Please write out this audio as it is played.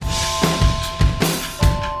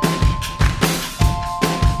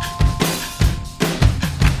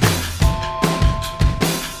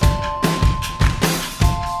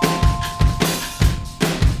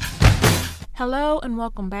and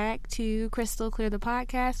welcome back to Crystal Clear, the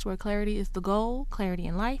podcast where clarity is the goal, clarity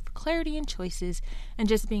in life, clarity in choices, and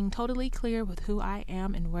just being totally clear with who I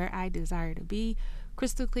am and where I desire to be.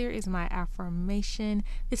 Crystal clear is my affirmation.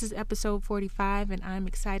 This is episode 45, and I'm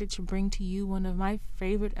excited to bring to you one of my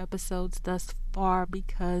favorite episodes thus far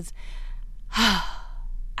because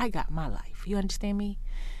I got my life. You understand me?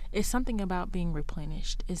 It's something about being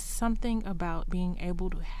replenished. It's something about being able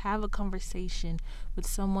to have a conversation with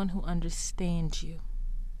someone who understands you.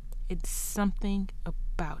 It's something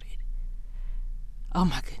about it. Oh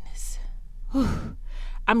my goodness. Whew.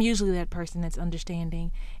 I'm usually that person that's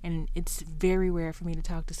understanding, and it's very rare for me to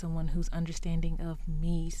talk to someone who's understanding of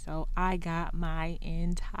me. So I got my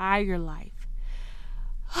entire life.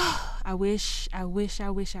 I wish I'd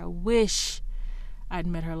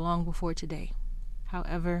met her long before today.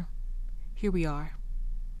 However, here we are.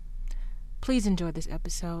 Please enjoy this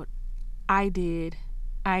episode. I did.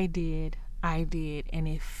 And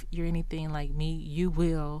if you're anything like me, you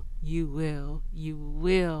will.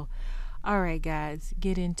 All right, guys,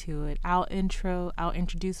 get into it. I'll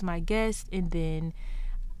introduce my guest, and then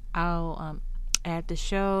I'll add the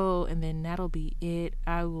show, and then that'll be it.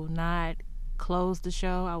 I will not close the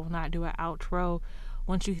show. I will not do an outro.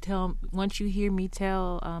 Once you hear me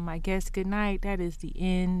tell my guest good night, that is the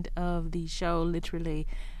end of the show. Literally,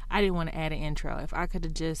 I didn't want to add an intro. If I could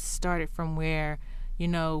have just started from where,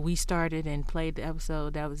 we started and played the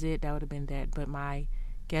episode, that was it. That would have been that. But my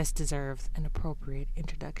guest deserves an appropriate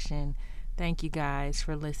introduction. Thank you guys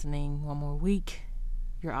for listening one more week.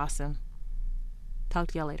 You're awesome. Talk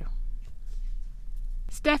to y'all later.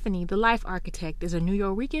 Stephanie, the Life Architect, is a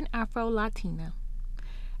Nuyorican Afro-Latina.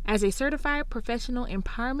 As a certified professional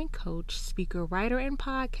empowerment coach, speaker, writer, and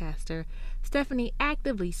podcaster, Stephanie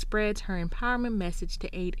actively spreads her empowerment message to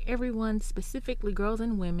aid everyone, specifically girls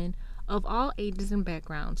and women of all ages and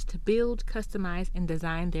backgrounds, to build, customize, and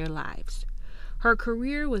design their lives. Her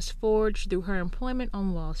career was forged through her employment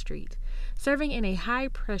on Wall Street, serving in a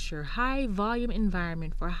high-pressure, high-volume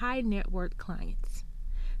environment for high-net-worth clients.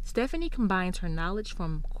 Stephanie combines her knowledge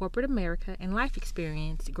from corporate America and life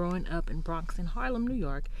experience growing up in Bronx and Harlem, New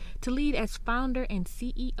York, to lead as founder and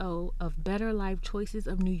CEO of Better Life Choices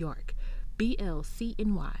of New York,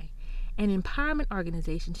 BLCNY, an empowerment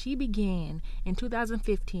organization she began in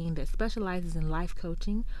 2015 that specializes in life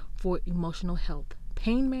coaching for emotional health,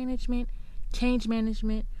 pain management, change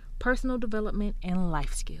management, personal development, and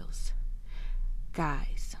life skills.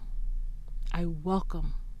 Guys, I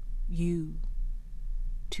welcome you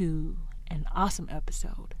to an awesome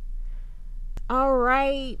episode. All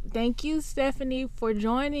right. Thank you, Stephanie, for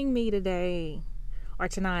joining me today or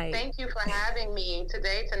tonight. Thank you for having me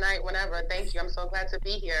today, tonight, whenever. Thank you. I'm so glad to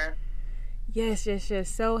be here. Yes.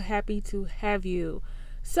 So happy to have you.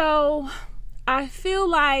 So I feel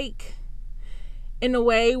like in a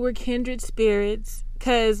way we're kindred spirits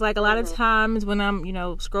because like a lot of times when I'm,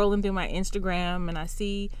 scrolling through my Instagram and I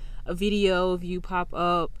see a video of you pop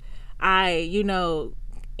up, I,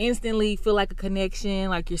 instantly feel like a connection,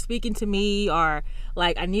 like you're speaking to me, or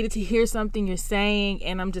like I needed to hear something you're saying,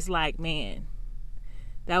 and I'm just like, man,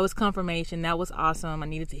 that was confirmation. That was awesome. I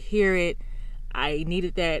needed to hear it. I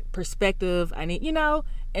needed that perspective.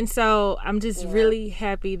 And so I'm just really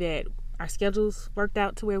happy that our schedules worked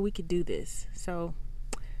out to where we could do this. So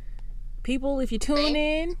people, if you tune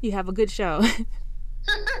in, you have a good show.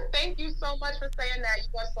 Thank you so much for saying that.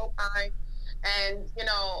 You are so kind. And,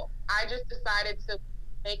 I just decided to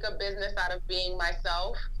make a business out of being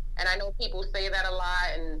myself. And I know people say that a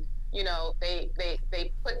lot and, they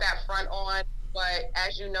put that front on. But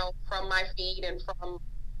as you know, from my feed and from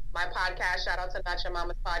my podcast, shout out to Not Your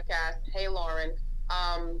Mama's podcast, Hey Lauren,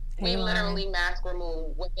 we literally mask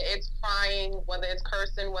remove, whether it's crying, whether it's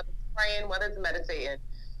cursing, whether it's praying, whether it's meditating.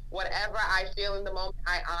 Whatever I feel in the moment,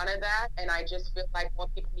 I honor that. And I just feel like more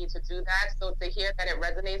people need to do that. So to hear that it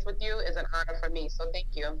resonates with you is an honor for me. So thank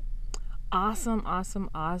you. Awesome.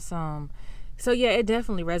 So yeah, it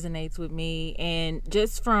definitely resonates with me. And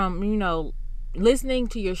just from, listening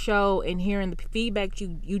to your show and hearing the feedback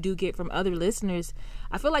you do get from other listeners,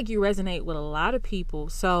 I feel like you resonate with a lot of people.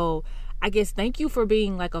 So I guess thank you for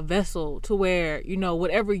being like a vessel to where,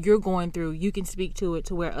 whatever you're going through, you can speak to it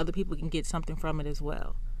to where other people can get something from it as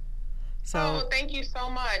well. So thank you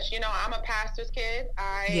so much. I'm a pastor's kid.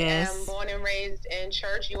 I am born and raised in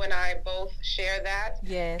church. You and I both share that.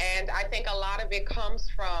 Yes. And I think a lot of it comes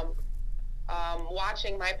from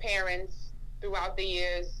watching my parents throughout the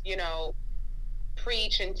years,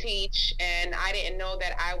 preach and teach. And I didn't know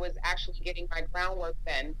that I was actually getting my groundwork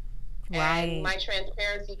then. Right. And my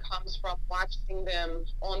transparency comes from watching them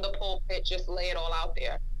on the pulpit just lay it all out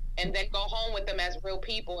there. and then go home with them as real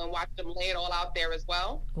people and watch them lay it all out there as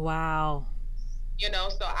well. Wow.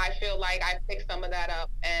 So I feel like I picked some of that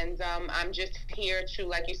up, and I'm just here to,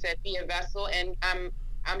 like you said, be a vessel, and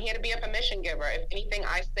I'm here to be a permission giver. If anything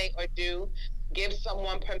I say or do gives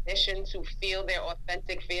someone permission to feel their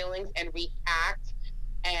authentic feelings and react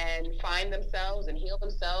and find themselves and heal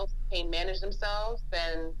themselves, pain manage themselves,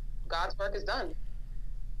 then God's work is done.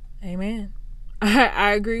 Amen.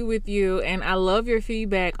 I agree with you, and I love your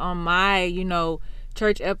feedback on my,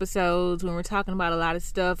 church episodes when we're talking about a lot of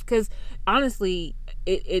stuff, because honestly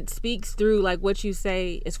it speaks through like what you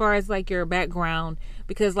say as far as like your background,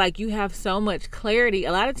 because like you have so much clarity.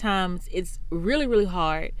 A lot of times it's really, really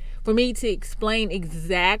hard for me to explain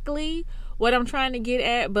exactly what I'm trying to get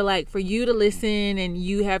at, but like for you to listen and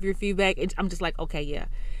you have your feedback, I'm just like, okay, yeah,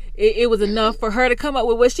 it was enough for her to come up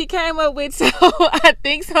with what she came up with. So I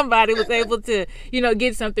think somebody was able to,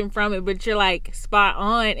 get something from it. But you're like spot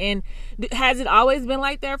on. And has it always been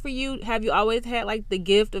like that for you? Have you always had like the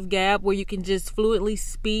gift of gab where you can just fluently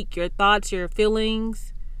speak your thoughts, your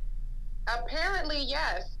feelings? Apparently,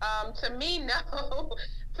 yes. To me, no.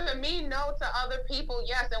 To me, no. To other people,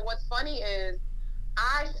 yes. And what's funny is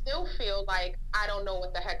I still feel like I don't know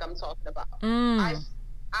what the heck I'm talking about.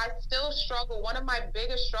 I still struggle. One of my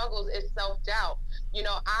biggest struggles is self-doubt.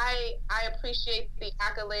 I appreciate the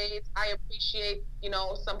accolades. I appreciate,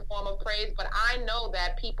 some form of praise, but I know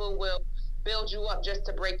that people will build you up just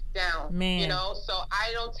to break you down. Man. So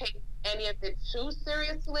I don't take any of it too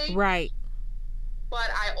seriously. Right. But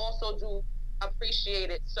I also do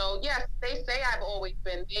appreciate it. So yes, they say I've always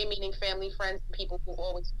been, they meaning family, friends, people who've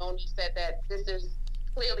always known me, said that this is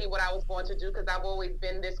clearly what I was going to do, because I've always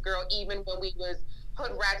been this girl, even when we was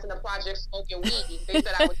hood rats in the project smoking weed. They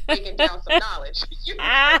said I was breaking down some knowledge.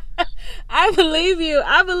 I believe you.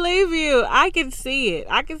 I can see it.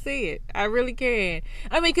 I really can.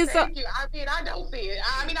 I mean, Thank you. I don't see it.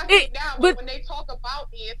 I see it now, but when they talk about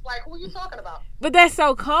me, it's like, who are you talking about? But that's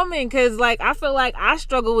so common, because like I feel like I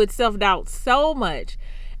struggle with self-doubt so much.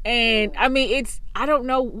 And I mean, I don't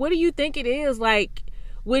know, what do you think it is, like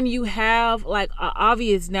when you have like an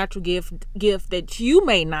obvious natural gift that you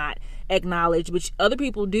may not acknowledge, which other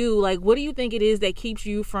people do, like what do you think it is that keeps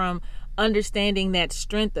you from understanding that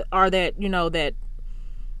strength, or that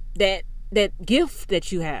that gift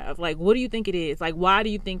that you have? Like what do you think it is? Like why do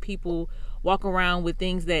you think people walk around with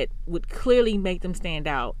things that would clearly make them stand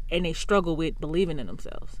out and they struggle with believing in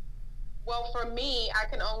themselves? Well, for me, I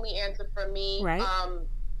can only answer for me. Right.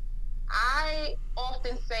 I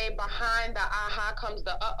often say behind the aha comes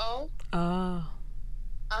the uh-oh. Oh.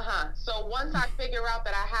 So once I figure out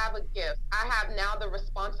that I have a gift, I have now the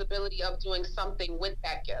responsibility of doing something with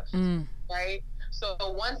that gift, right? So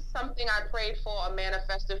once something I prayed for or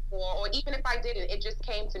manifested for, or even if I didn't, it just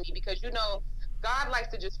came to me, because, God likes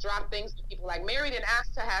to just drop things to people. Like Mary didn't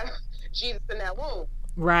ask to have Jesus in that womb.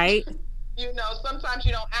 Right. Sometimes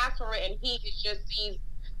you don't ask for it, and he just sees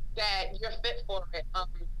that you're fit for it.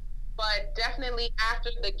 But definitely after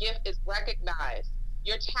the gift is recognized,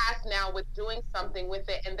 you're tasked now with doing something with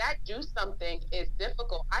it, and that do something is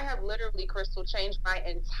difficult. I have literally, Crystal, changed my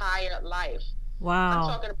entire life. Wow. I'm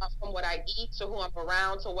talking about from what I eat to who I'm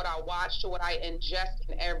around to what I watch to what I ingest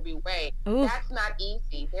in every way. Oof. That's not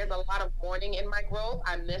easy. There's a lot of mourning in my growth.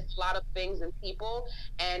 I missed a lot of things and people,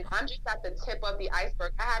 and I'm just at the tip of the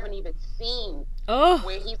iceberg. I haven't even seen where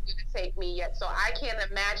he's going to take me yet. So I can't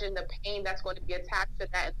imagine the pain that's going to be attached to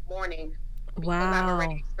that in the morning. Because I've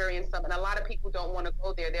already experienced some, and a lot of people don't want to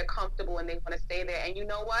go there. They're comfortable and they want to stay there. And you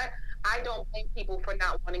know what? I don't blame people for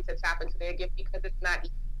not wanting to tap into their gift, because it's not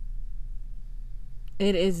easy.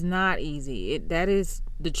 It is not easy. That is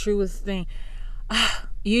the truest thing.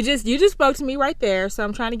 You just spoke to me right there, so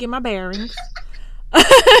I'm trying to get my bearings.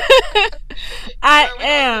 I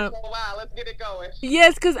am. Wow, let's get it going.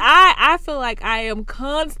 Yes, because I feel like I am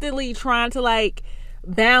constantly trying to like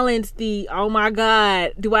balance the, oh my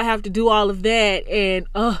God, do I have to do all of that? And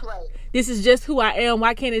right. This is just who I am.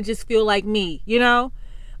 Why can't it just feel like me?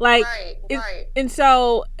 Like, right. And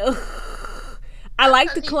so I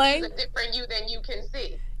like to claim a different you than you can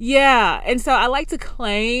see. Yeah, and so I like to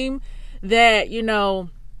claim that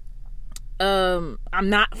I'm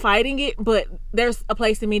not fighting it, but there's a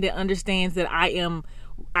place in me that understands that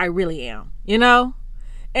I really am,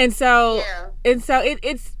 and so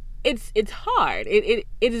it's hard. It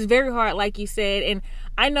is very hard, like you said, and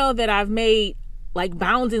I know that I've made like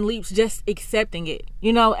bounds and leaps just accepting it,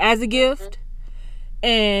 as a gift,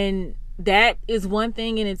 and that is one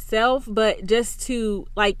thing in itself. But just to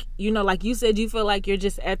like you said, you feel like you're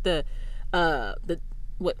just at the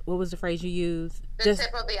what was the phrase you used? The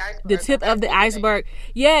tip of the iceberg. The tip of the iceberg.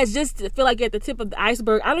 Yes, just to feel like at the tip of the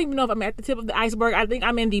iceberg. I don't even know if I'm at the tip of the iceberg. I think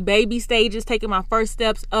I'm in the baby stages, taking my first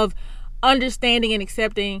steps of understanding and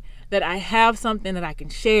accepting that I have something that I can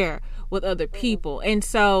share with other people. And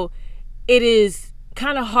so it is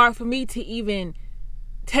kind of hard for me to even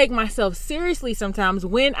take myself seriously sometimes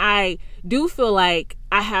when I do feel like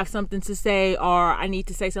I have something to say or I need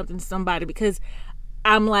to say something to somebody, because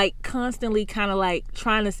I'm like constantly kind of like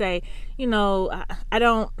trying to say, you know, I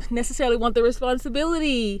don't necessarily want the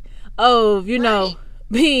responsibility of, you know,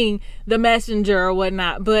 being the messenger or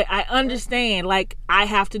whatnot, but I understand, like, I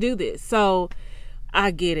have to do this. So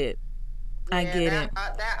I get it. I get it. That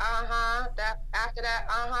after that,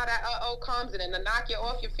 that comes and then to knock you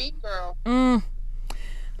off your feet, girl.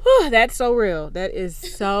 Whew, that's so real. That is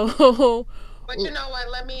so. But you know what?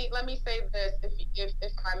 Let me say this,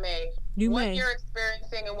 if I may. What you're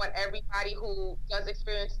experiencing and what everybody who does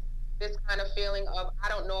experience this kind of feeling of, I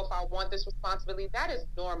don't know if I want this responsibility, that is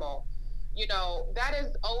normal. You know, that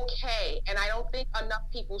is okay. And I don't think enough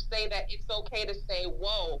people say that it's okay to say,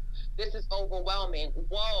 whoa, this is overwhelming.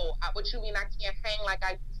 Whoa, what you mean I can't hang like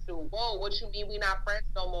I used to? Whoa, what you mean we not friends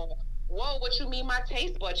no more? Whoa, what you mean my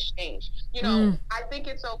taste buds change? You know, I think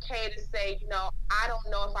it's okay to say, you know, I don't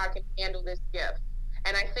know if I can handle this gift.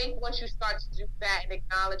 And I think once you start to do that and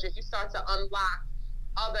acknowledge it, you start to unlock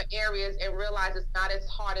other areas and realize it's not as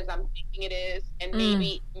hard as I'm thinking it is. And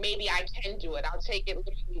maybe I can do it. I'll take it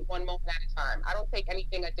literally one moment at a time. I don't take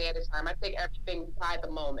anything a day at a time. I take everything by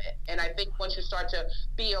the moment. And I think once you start to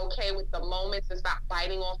be okay with the moments and stop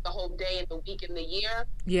biting off the whole day and the week and the year,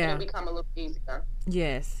 it'll become a little easier.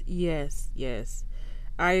 Yes.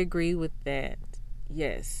 I agree with that.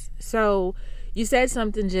 Yes. So you said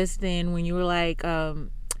something just then when you were like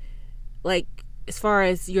as far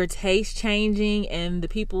as your taste changing and the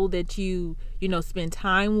people that you know spend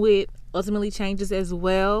time with ultimately changes as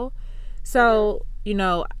well. So you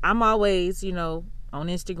know, I'm always, you know, on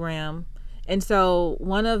Instagram, and so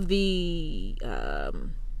one of the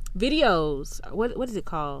videos, what is it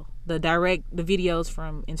called, the videos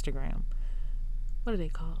from Instagram, what are they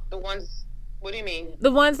called? The ones, what do you mean?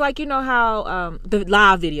 The ones like, you know how the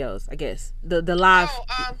live videos, I guess, the live.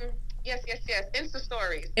 Yes.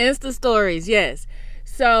 Insta stories, yes.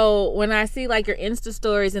 So when I see like your Insta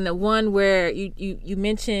stories and the one where you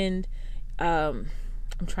mentioned, I'm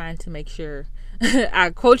trying to make sure I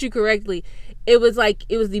quote you correctly. It was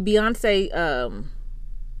the Beyonce.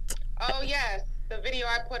 Oh yes, the video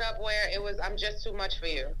I put up where it was, I'm just too much for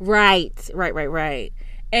you. Right.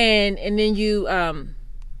 And then you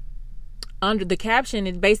under the caption,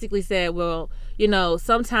 it basically said, well, you know,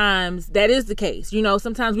 sometimes that is the case. You know,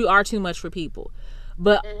 sometimes we are too much for people.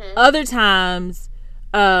 But other times,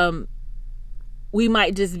 we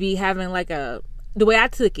might just be having like the way I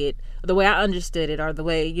took it, the way I understood it, or the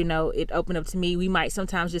way, you know, it opened up to me, we might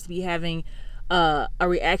sometimes just be having a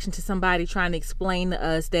reaction to somebody trying to explain to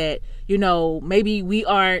us that, you know, maybe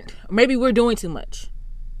we're doing too much.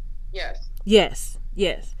 Yes.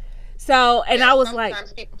 So, and I was like,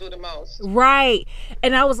 sometimes people do the most. Right.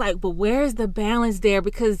 And I was like, but where's the balance there?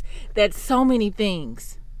 Because that's so many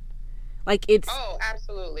things. Like it's. Oh,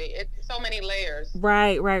 absolutely. It's so many layers.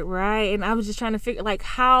 Right. And I was just trying to figure, like,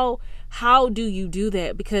 how do you do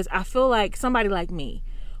that? Because I feel like somebody like me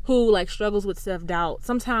who like struggles with self-doubt,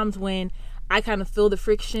 sometimes when I kind of feel the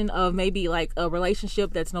friction of maybe like a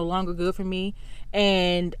relationship that's no longer good for me,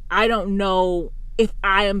 and I don't know if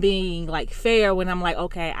I am being like fair when I'm like,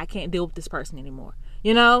 okay, I can't deal with this person anymore,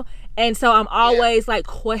 you know? And so I'm always like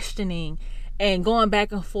questioning and going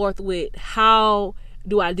back and forth with, how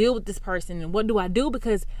do I deal with this person and what do I do?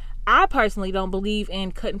 Because I personally don't believe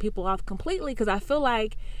in cutting people off completely, because I feel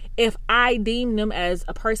like if I deem them as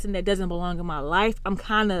a person that doesn't belong in my life, I'm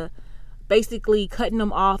kind of basically cutting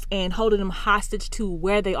them off and holding them hostage to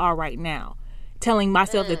where they are right now, telling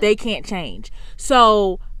myself that they can't change.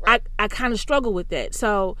 So I kind of struggle with that.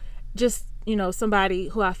 So just, you know, somebody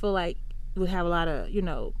who I feel like would have a lot of, you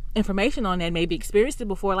know, information on that, maybe experienced it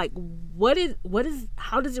before, like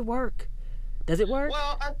how does it work? Does it work?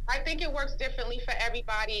 Well, I think it works differently for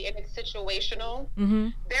everybody, and it's situational.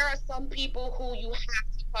 There are some people who you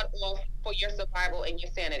have to cut off for your survival and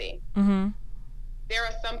your sanity. There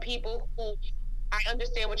are some people who, I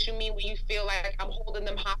understand what you mean when you feel like I'm holding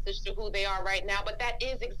them hostage to who they are right now, but that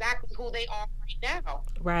is exactly who they are right now.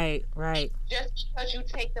 Right. Just because you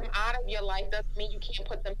take them out of your life doesn't mean you can't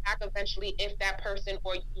put them back eventually if that person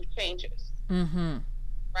or you changes.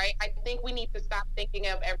 Right? I think we need to stop thinking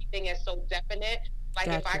of everything as so definite. Like,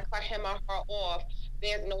 if I cut him or her off,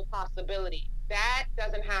 there's no possibility. That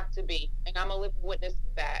doesn't have to be. And I'm a living witness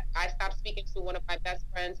of that. I stopped speaking to one of my best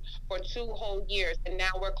friends for 2 whole years, and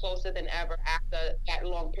now we're closer than ever after that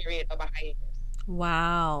long period of a hiatus.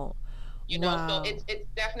 Wow. You know, so it's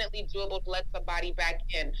definitely doable to let somebody back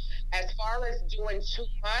in. As far as doing too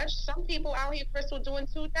much, some people out here, Crystal, doing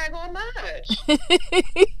too daggone much.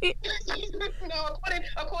 You know,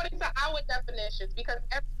 according to our definitions, because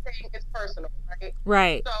everything is personal, right?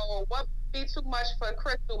 Right. So what be too much for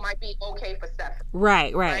Crystal might be okay for Stephanie.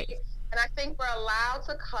 Right. And I think we're allowed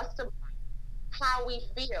to customize how we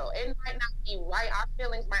feel. It might not be right. Our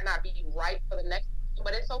feelings might not be right for the next person,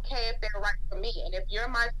 but it's okay if they're right for me. And if you're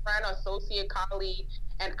my friend, associate, colleague,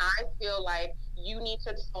 and I feel like you need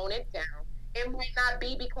to tone it down, it might not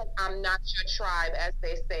be because I'm not your tribe, as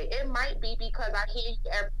they say. It might be because I hear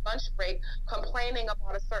you every lunch break complaining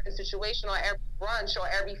about a certain situation, or every brunch, or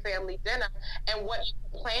every family dinner, and what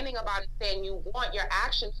you're complaining about and saying you want, your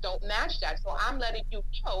actions don't match that. So I'm letting you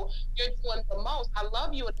know you're doing the most. I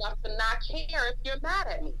love you enough to not care if you're mad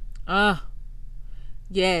at me.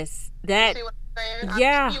 Yes. That. You see what I'm saying?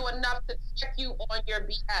 Yeah. I love you enough to check you on your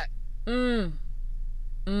BS.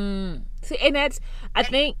 See, and that's, I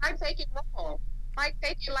think, I take it wrong. I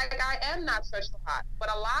take it like I am not such a hot.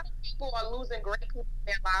 But a lot of people are losing great people in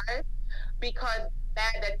their lives because they're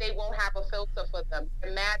mad that they won't have a filter for them.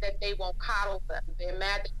 They're mad that they won't coddle them. They're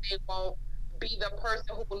mad that they won't be the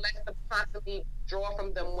person who lets them constantly draw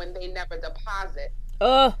from them when they never deposit.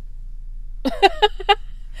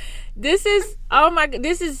 This is, oh my God,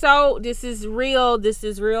 this is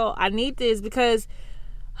real. I need this because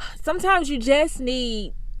sometimes you just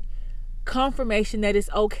need confirmation that it's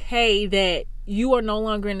okay, that you are no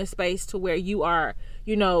longer in a space to where you are,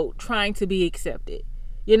 you know, trying to be accepted,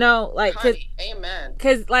 you know, like, amen.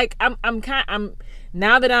 Cause like, I'm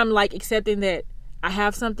now that I'm like accepting that I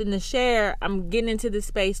have something to share, I'm getting into this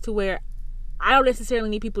space to where I don't necessarily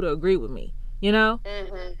need people to agree with me, you know?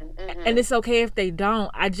 And it's okay if they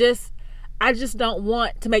don't. I just don't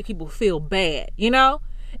want to make people feel bad, you know?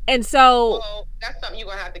 And so, well, that's something you're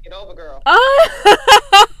gonna have to get over, girl.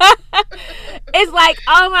 It's like,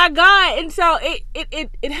 oh my God. And so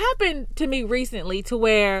it happened to me recently to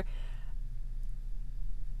where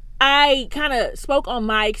I kind of spoke on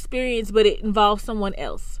my experience, but it involved someone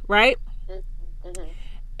else, right?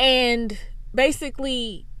 And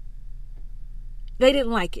basically they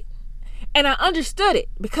didn't like it. And I understood it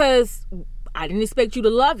because I didn't expect you to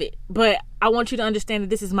love it, but I want you to understand that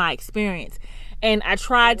this is my experience. And I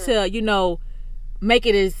tried to, you know, make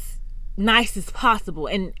it as nice as possible.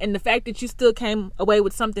 And the fact that you still came away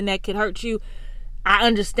with something that could hurt you, I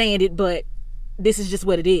understand it, but this is just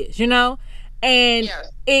what it is, you know? And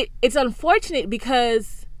it's unfortunate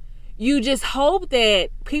because you just hope that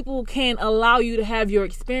people can allow you to have your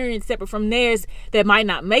experience separate from theirs that might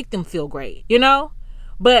not make them feel great, you know?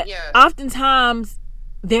 But oftentimes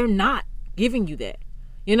they're not giving you that.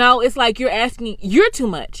 You know, it's like you're too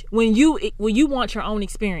much when you want your own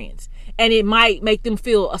experience, and it might make them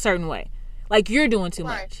feel a certain way, like you're doing too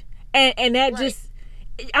much, and that just,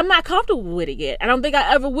 I'm not comfortable with it yet. I don't think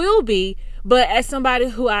I ever will be. But as somebody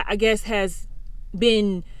who I guess has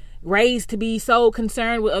been raised to be so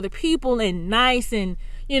concerned with other people and nice and,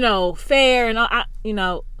 you know, fair, and I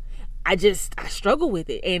struggle with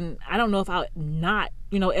it, and I don't know if I'll not,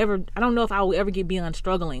 you know, ever. I don't know if I will ever get beyond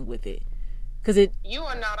struggling with it. You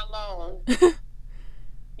are not alone.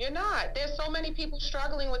 You're not. There's so many people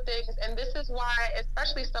struggling with things, and this is why,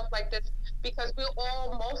 especially stuff like this, because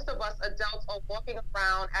most of us adults are walking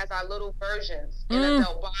around as our little versions in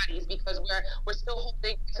adult bodies, because we're still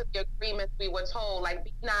holding to the agreements we were told, like,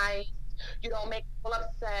 be nice, you don't make people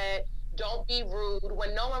upset, don't be rude,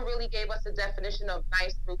 when no one really gave us a definition of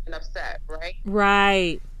nice, rude, and upset, right?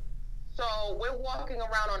 Right. So we're walking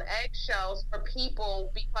around on eggshells for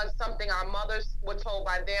people because something our mothers were told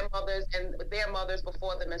by their mothers and their mothers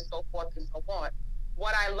before them, and so forth and so on.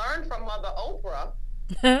 What I learned from Mother Oprah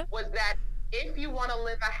was that if you want to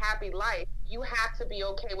live a happy life, you have to be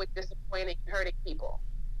okay with disappointing and hurting people.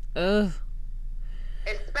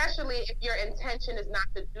 Especially if your intention is not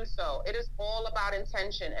to do so. It is all about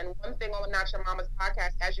intention. And one thing on Not Your Mama's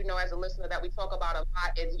podcast, as you know, as a listener, that we talk about a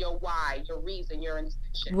lot is your why, your reason, your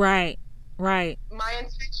intention. Right. My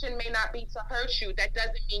intention may not be to hurt you. That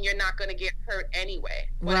doesn't mean you're not going to get hurt anyway.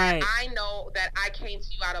 But right. I know that I came to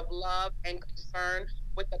you out of love and concern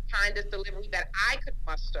with the kindest delivery that I could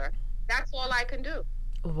muster. That's all I can do.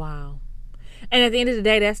 Wow. And at the end of the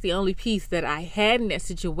day, that's the only piece that I had in that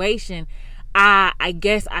situation. I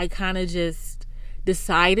guess I kind of just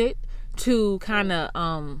decided to kind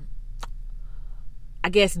of I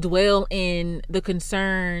guess, dwell in the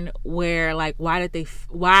concern where, like, why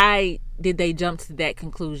did they jump to that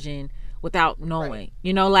conclusion without knowing, right.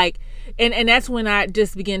 You know, like, and that's when I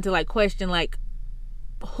just begin to, like, question, like,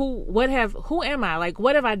 who am I? Like,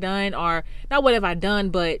 what have I done? Or not what have I done,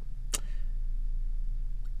 but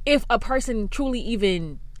if a person truly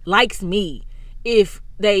even likes me, if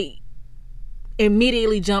they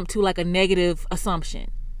immediately jump to, like, a negative assumption,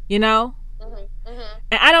 you know? Mm-hmm. Mm-hmm.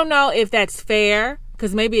 And I don't know if that's fair,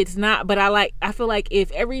 because maybe it's not, but I feel like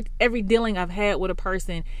if every dealing I've had with a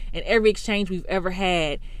person and every exchange we've ever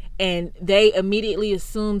had, and they immediately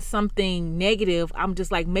assume something negative, I'm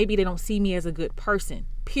just like, maybe they don't see me as a good person,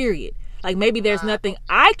 period. Like, maybe there's nothing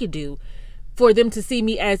I could do for them to see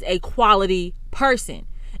me as a quality person.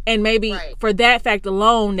 And maybe for that fact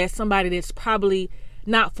alone, that's somebody that's probably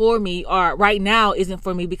not for me, or right now isn't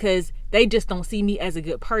for me, because they just don't see me as a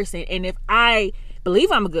good person. And if I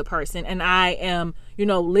believe I'm a good person and I am, you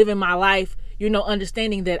know, living my life, you know,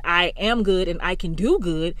 understanding that I am good and I can do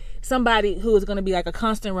good, somebody who is going to be like a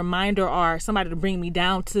constant reminder or somebody to bring me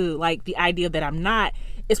down to, like, the idea that I'm not,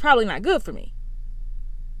 is probably not good for me.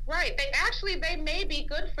 Right. They may be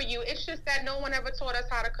good for you. It's just that no one ever taught us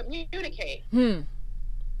how to communicate. You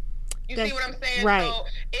see what I'm saying? Right. So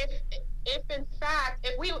if in fact,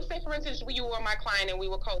 if we say, for instance, you were my client and we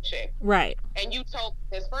were coaching, right, and you told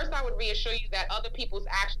this, first I would reassure you that other people's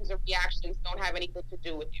actions and reactions don't have anything to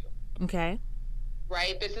do with you. Okay.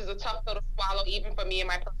 Right? This is a tough pill to swallow, even for me in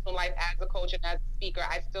my personal life as a coach and as a speaker.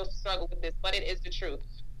 I still struggle with this, but it is the truth.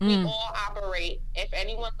 We all operate, if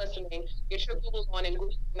anyone listening, get your Google on and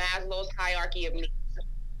Google Maslow's hierarchy of needs.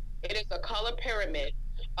 It is a color pyramid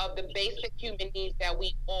of the basic human needs that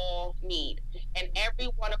we all need. And every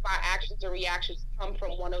one of our actions and reactions come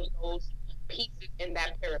from one of those pieces in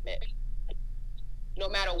that pyramid. No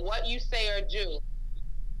matter what you say or do,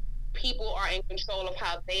 people are in control of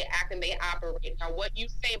how they act and they operate. Now, what you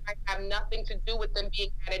say might have nothing to do with them being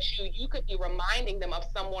mad at you. You could be reminding them of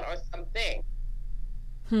someone or something.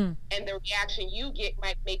 And the reaction you get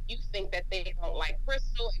might make you think that they don't like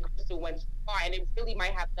Crystal, and Crystal went too far, and it really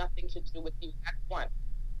might have nothing to do with you. That's one.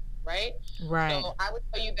 Right? Right. So I would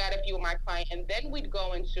tell you that if you were my client, and then we'd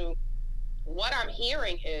go into what I'm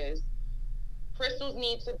hearing is Crystal's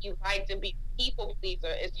need to be liked and be a people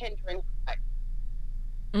pleaser is hindering her life.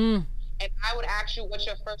 And I would ask you what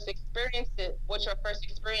your first experience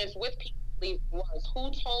with people pleasing was. Who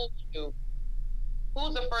told you?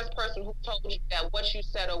 Who's the first person who told you that what you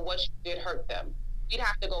said or what you did hurt them? We'd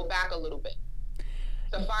have to go back a little bit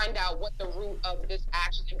to find out what the root of this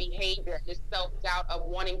action and behavior, this self-doubt of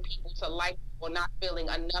wanting people to like you or not feeling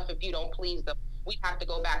enough if you don't please them. We'd have to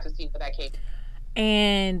go back to see where that came from.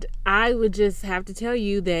 And I would just have to tell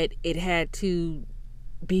you that it had to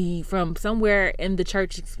be from somewhere in the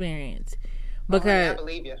church experience. Because I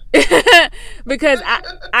believe you. Because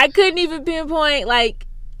I couldn't even pinpoint, like,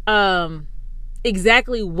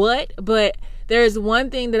 exactly what, but there's one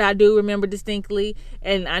thing that I do remember distinctly,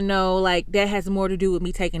 and I know, like, that has more to do with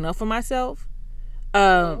me taking up for myself.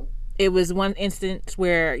 It was one instance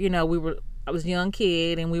where, you know, I was a young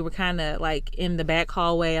kid, and we were kind of, like, in the back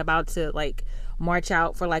hallway about to, like, march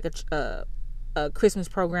out for, like, a Christmas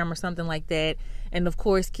program or something like that. And of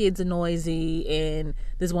course, kids are noisy, and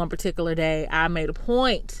this one particular day I made a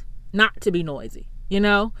point not to be noisy, you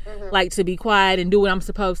know, like to be quiet and do what I'm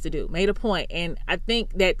supposed to do. Made a point. And I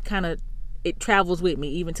think that kind of, it travels with me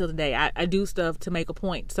even till today. I do stuff to make a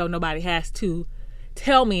point, so nobody has to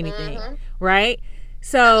tell me anything, right?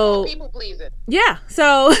 So people pleasing. Yeah.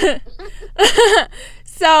 So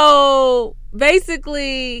so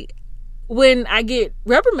basically, when I get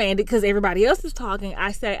reprimanded because everybody else is talking,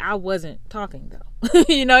 I say I wasn't talking, though.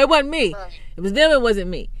 You know, it wasn't me. Right. It was them. It wasn't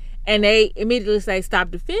me. And they immediately say, stop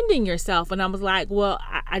defending yourself. And I was like, well,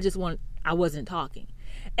 I wasn't talking.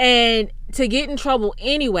 And to get in trouble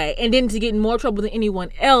anyway, and then to get in more trouble than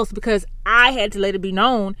anyone else because I had to let it be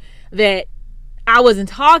known that I wasn't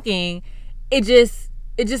talking, it just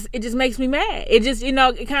makes me mad. It just, you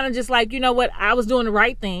know, it kind of just like, you know what, I was doing the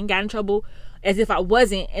right thing, got in trouble as if I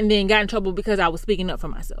wasn't, and then got in trouble because I was speaking up for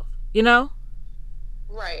myself, you know?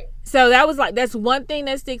 Right. So that's one thing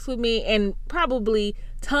that sticks with me, and probably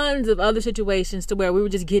tons of other situations to where we were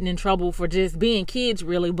just getting in trouble for just being kids,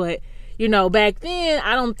 really. But, you know, back then,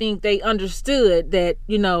 I don't think they understood that,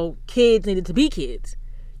 you know, kids needed to be kids,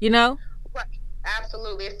 you know? Right.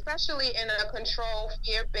 Absolutely. Especially in a control,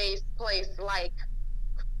 fear-based place like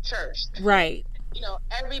church. Right.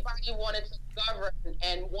 everybody wanted to govern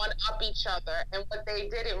and one-up each other. And what they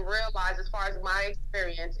didn't realize, as far as my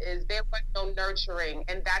experience, is there was no nurturing.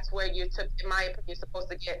 And that's where in my opinion, you're supposed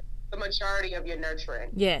to get the majority of your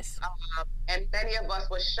nurturing. Yes. And many of us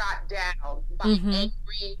were shot down by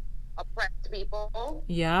angry, oppressed people.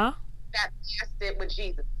 Yeah. That passed it with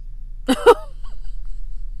Jesus.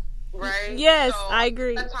 Right? Yes, so I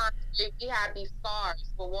agree. Sometimes we have these scars.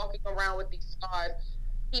 We're walking around with these scars.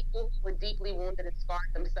 People who were deeply wounded and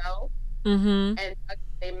scarred themselves. And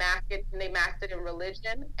they mask it in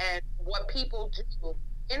religion. And what people do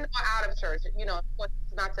in or out of church,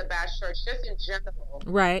 it's not to bash church, just in general.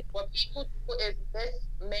 Right. What people do is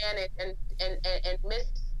mismanage and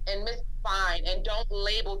misdefine and don't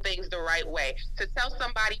label things the right way. To tell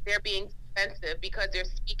somebody they're being defensive because they're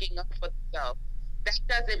speaking up for themselves, that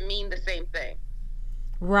doesn't mean the same thing.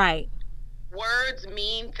 Right. Words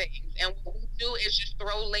mean things, and what we do is just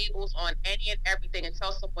throw labels on any and everything and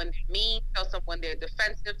tell someone they're mean, tell someone they're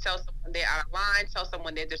defensive, tell someone they're out of line, tell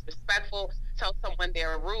someone they're disrespectful, tell someone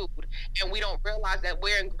they're rude. And we don't realize that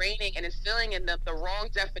we're ingraining and instilling in them the wrong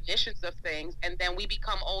definitions of things, and then we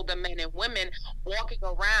become older men and women walking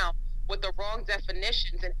around with the wrong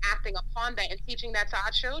definitions and acting upon that and teaching that to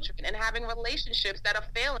our children and having relationships that are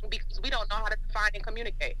failing because we don't know how to define and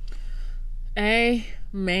communicate.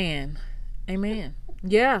 Amen.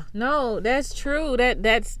 Yeah, no, that's true.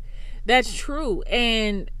 That's true.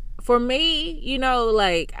 And for me,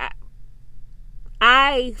 like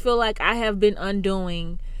I feel like I have been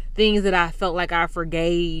undoing things that I felt like I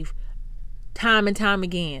forgave time and time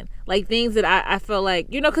again. Like things that I felt like,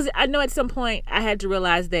 because I know at some point I had to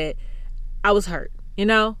realize that I was hurt,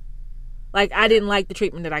 like I didn't like the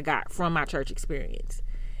treatment that I got from my church experience.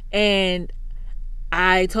 And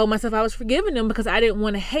I told myself I was forgiving them because I didn't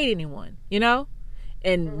want to hate anyone,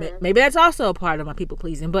 and maybe that's also a part of my people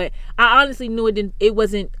pleasing. But I honestly knew it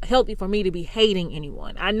wasn't healthy for me to be hating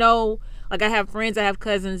anyone. I know, like I have friends, I have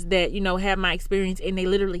cousins that, have my experience and they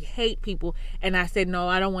literally hate people. And I said, no,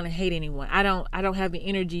 I don't want to hate anyone. I don't have the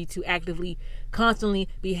energy to actively, constantly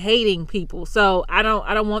be hating people. So I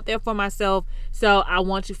don't want that for myself. So I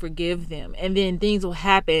want to forgive them. And then things will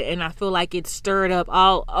happen and I feel like it's stirred up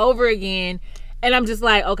all over again. And I'm just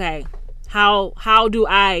like, okay, how do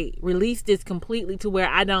I release this completely to where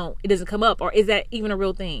it doesn't come up? Or is that even a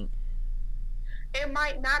real thing? It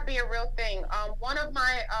might not be a real thing. One of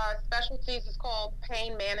my specialties is called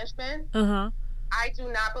pain management. I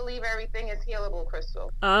do not believe everything is healable,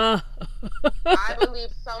 Crystal. I believe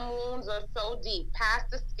some wounds are so deep, past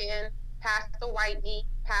the skin, past the white meat,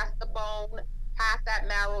 past the bone, past that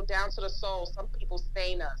marrow, down to the soul. Some people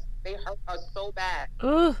stain us. They hurt us so bad,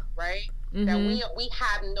 right? That we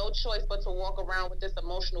have no choice but to walk around with this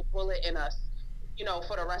emotional bullet in us,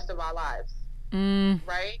 for the rest of our lives,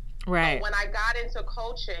 right? Right. But when I got into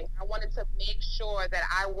coaching, I wanted to make sure that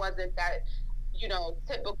I wasn't that,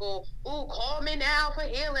 typical, call me now for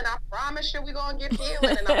healing. I promise you we're going to get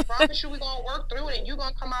healing. And I promise you we're going to work through it and you're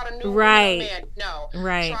going to come out a new man. No.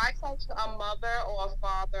 Right. Try to a mother or a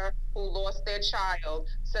father who lost their child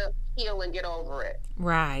to heal and get over it.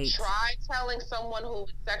 Right. Try telling someone who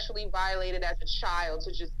was sexually violated as a child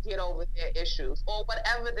to just get over their issues or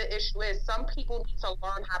whatever the issue is. Some people need to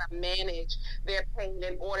learn how to manage their pain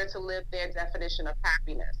in order to live their definition of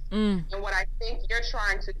happiness. And what I think you're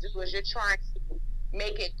trying to do is you're trying to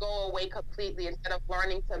make it go away completely instead of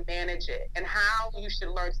learning to manage it. And how you should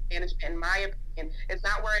learn to manage it, in my opinion, is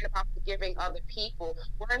not worrying about forgiving other people,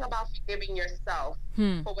 worrying about forgiving yourself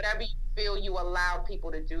for whatever you feel you allowed people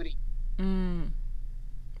to do to you.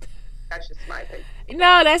 That's just my opinion.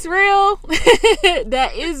 No, that's real.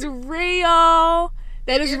 That is real.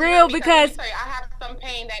 That is real because I have some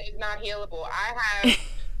pain that is not healable. I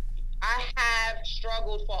have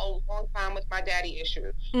struggled for a long time with my daddy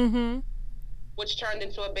issues. Which turned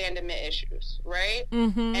into abandonment issues, right?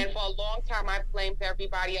 And for a long time, I blamed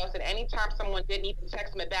everybody else. And anytime someone didn't even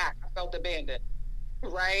text me back, I felt abandoned,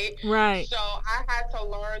 right? Right. So I had to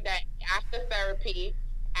learn that after therapy,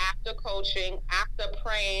 after coaching, after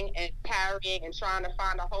praying and tarrying and trying to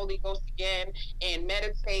find the Holy Ghost again and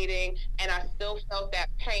meditating, and I still felt that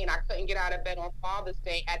pain. I couldn't get out of bed on Father's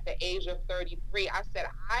Day at the age of 33. I said,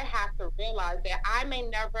 I have to realize that I may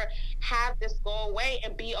never have this go away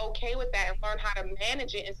and be okay with that and learn how to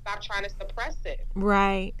manage it and stop trying to suppress it.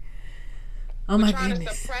 Right. Oh my goodness. Trying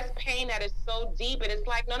to suppress pain that is so deep, and it's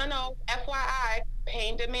like, no. FYI,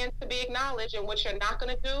 pain demands to be acknowledged, and what you're not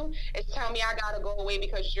going to do is tell me I got to go away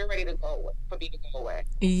because you're ready to go away, for me to go away.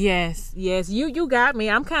 Yes. You got me.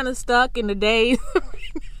 I'm kind of stuck in the days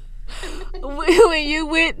when you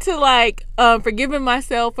went to forgiving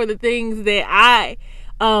myself for the things that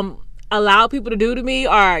allow people to do to me,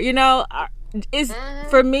 or it's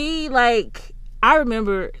for me, like, I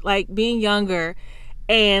remember like being younger,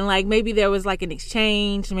 and like maybe there was like an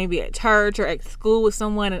exchange, maybe at church or at school with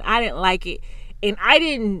someone, and I didn't like it, and I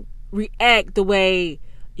didn't react the way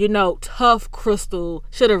tough Crystal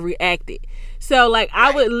should have reacted. So like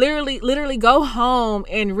I would literally go home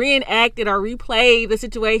and reenact it or replay the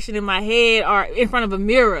situation in my head or in front of a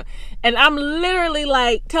mirror, and I'm literally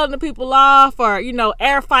like telling the people off or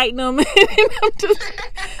air fighting them. And I'm just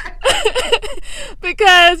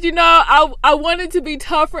because I wanted to be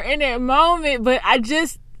tougher in that moment, but I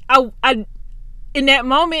in that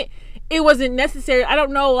moment it wasn't necessary. I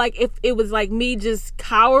don't know, like, if it was like me just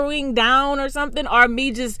cowering down or something, or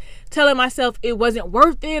me just telling myself it wasn't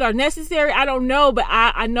worth it or necessary. I don't know, but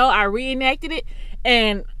I know I reenacted it,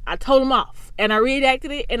 and I told him off, and I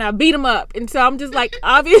reenacted it, and I beat him up. And so I'm just like,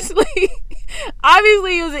 obviously it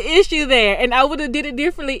was an issue there, and I would have did it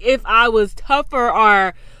differently if I was tougher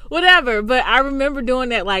or whatever. But I remember doing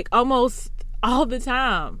that like almost all the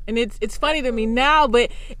time, and it's funny to me now,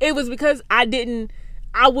 but it was because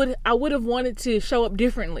I would have wanted to show up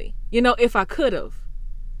differently, if I could have.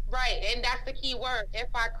 Right, and that's the key word. If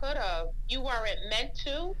I could have, you weren't meant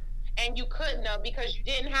to, and you couldn't have because you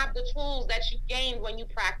didn't have the tools that you gained when you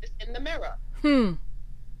practiced in the mirror. You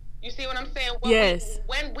see what I'm saying? Yes.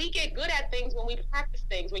 When we get good at things, when we practice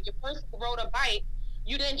things, when you first rode a bike,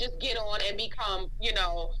 you didn't just get on and become,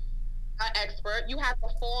 an expert. You had to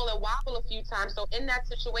fall and wobble a few times. So in that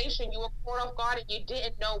situation, you were caught off guard and you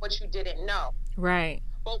didn't know what you didn't know. Right.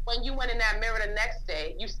 But when you went in that mirror the next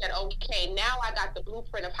day, you said, okay, now I got the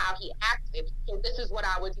blueprint of how he acted. So this is what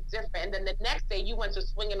I would do different. And then the next day you went to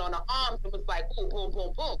swinging on the arms and was like, boom, boom,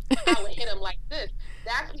 boom, boom. I would hit him like this.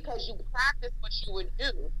 That's because you practiced what you would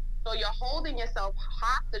do. So you're holding yourself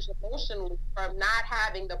hostage emotionally from not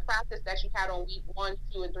having the practice that you had on week 1,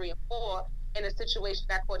 2, and 3, and 4 in a situation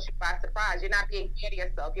that caught you by surprise. You're not being fair to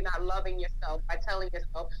yourself. You're not loving yourself by telling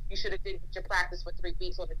yourself you should have did your practice for 3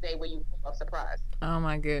 weeks on the day where you were caught surprise. Oh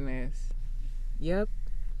my goodness. Yep.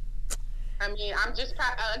 I mean, I'm just,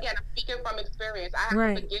 again, I'm speaking from experience. I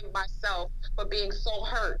have to forgive myself for being so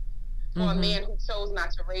hurt for a man who chose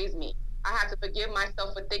not to raise me. I have to forgive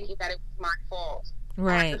myself for thinking that it was my fault.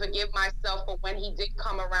 Right. I had to forgive myself for when he did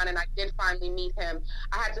come around and I did finally meet him.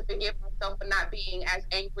 I had to forgive myself for not being as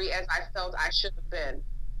angry as I felt I should have been.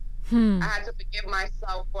 I had to forgive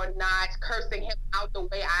myself for not cursing him out the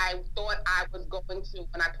way I thought I was going to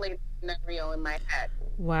when I played the scenario in my head.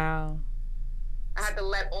 Wow. I had to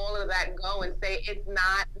let all of that go and say it's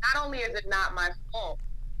not only is it not my fault,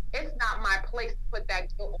 it's not my place to put that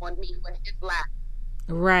guilt on me for his lack.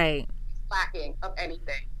 Right. Lacking of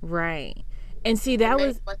anything. Right. And see, that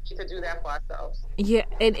was us need to do that for ourselves. Yeah,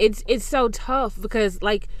 and it's so tough because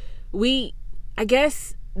like I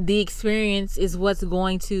guess the experience is what's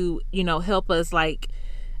going to, help us, like,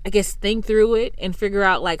 I guess, think through it and figure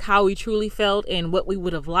out like how we truly felt and what we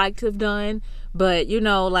would have liked to have done. But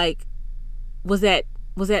like, was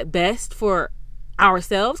that best for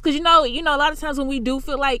ourselves? Because a lot of times when we do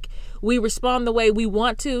feel like we respond the way we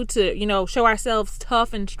want to show ourselves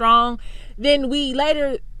tough and strong, then we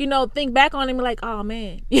later think back on it and be like, oh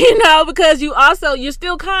man, because you're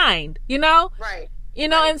still kind, right,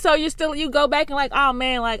 and so you go back and like, oh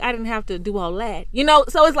man, like I didn't have to do all that,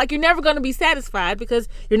 so it's like you're never going to be satisfied because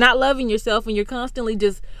you're not loving yourself and you're constantly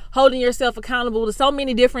just holding yourself accountable to so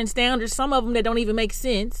many different standards, some of them that don't even make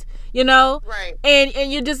sense, right,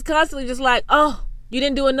 and you're just constantly just like, oh, you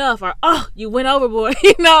didn't do enough, or oh, you went overboard.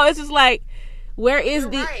 It's just like, where is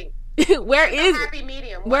right. Where is the happy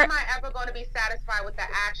medium? When am I ever going to be satisfied with the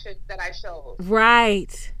actions that I chose?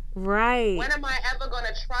 Right. When am I ever going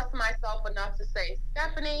to trust myself enough to say,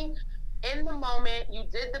 Stephanie, in the moment, you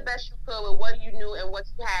did the best you could with what you knew and what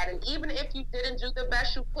you had. And even if you didn't do the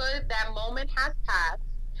best you could, that moment has passed.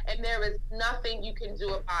 And there is nothing you can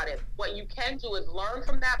do about it. What you can do is learn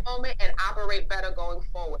from that moment and operate better going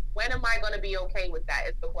forward. When am I going to be okay with that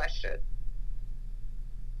is the question.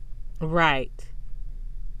 Right.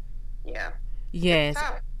 Yeah. Yes.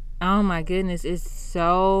 Oh my goodness, it's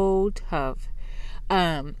so tough.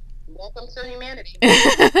 Welcome to humanity.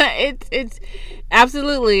 It's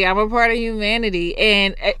absolutely, I'm a part of humanity.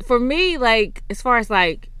 And for me, like, as far as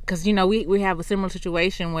like, because we have a similar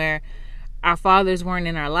situation where our fathers weren't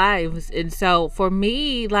in our lives, and so for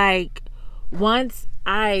me, like, once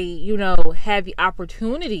I had the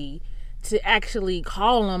opportunity to actually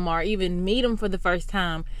call them or even meet them for the first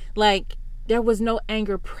time, like, there was no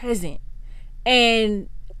anger present, and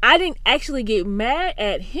I didn't actually get mad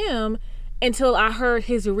at him until I heard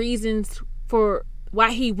his reasons for why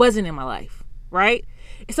he wasn't in my life, right?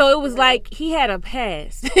 So it was like he had a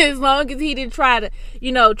pass as long as he didn't try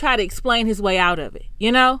to explain his way out of it,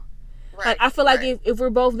 Right. Like, I feel like if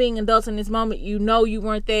we're both being adults in this moment, you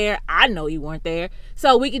weren't there. I know you weren't there.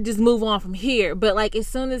 So we could just move on from here. But, like, as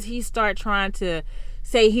soon as he started trying to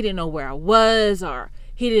say he didn't know where I was or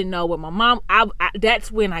he didn't know what my mom,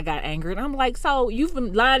 that's when I got angry. And I'm like, so you've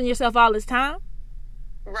been lying to yourself all this time?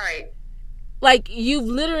 Right. Like, you've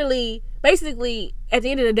literally, basically, at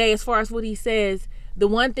the end of the day, as far as what he says, the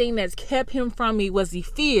one thing that's kept him from me was the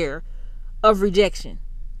fear of rejection.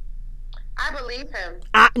 I believe him.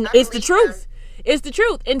 It's the truth. It's the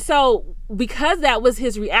truth. And so because that was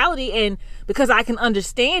his reality, and because I can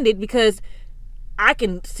understand it, because I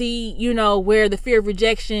can see, where the fear of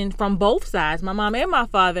rejection from both sides, my mom and my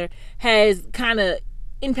father, has kind of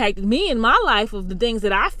impacted me in my life of the things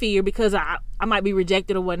that I fear because I might be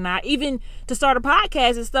rejected or whatnot, even to start a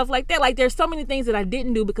podcast and stuff like that. Like, there's so many things that I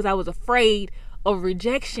didn't do because I was afraid of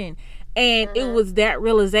rejection. And it was that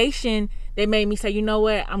realization that made me say, you know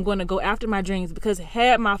what, I'm going to go after my dreams, because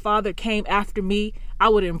had my father came after me, I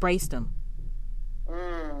would have embraced him.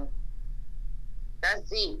 That's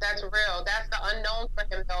deep. That's real. That's the unknown for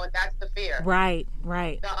him, though, and that's the fear. Right.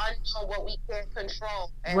 The unknown, what we can't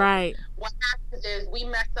control. And right. What happens is we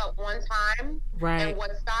mess up one time, right. And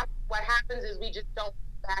what happens is we just don't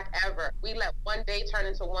back ever. We let one day turn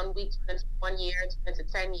into 1 week, turn into 1 year, turn into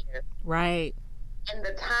 10 years. Right. And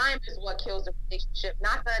the time is what kills the relationship,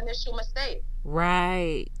 not the initial mistake.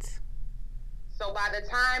 Right. So by the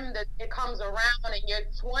time that it comes around and you're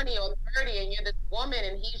 20 or 30 and you're this woman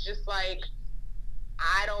and he's just like,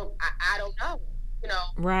 I don't know,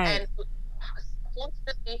 Right. And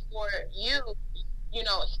fortunately for you,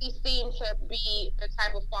 he seemed to be the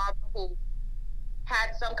type of father who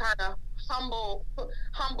had some kind of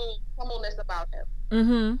humbleness about him.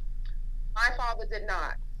 Mm-hmm. My father did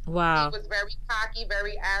not. Wow. He was very cocky,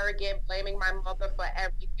 very arrogant, blaming my mother for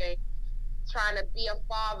everything, trying to be a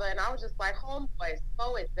father. And I was just like, homeboy,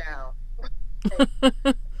 slow it down.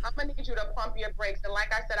 I'm going to need you to pump your brakes. And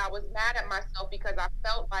like I said, I was mad at myself because I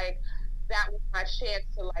felt like that was my chance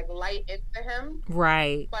to, like, light into him.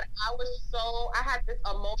 Right. But I had this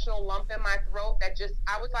emotional lump in my throat that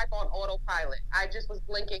I was like on autopilot. I just was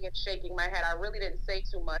blinking and shaking my head. I really didn't say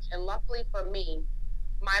too much. And luckily for me,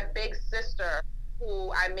 my big sister,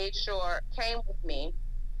 who I made sure came with me,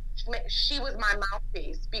 she was my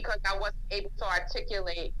mouthpiece because I wasn't able to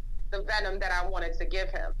articulate the venom that I wanted to give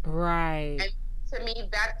him. Right. And to me,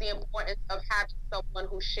 that's the importance of having someone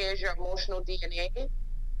who shares your emotional DNA,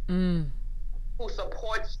 who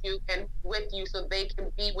supports you and with you so they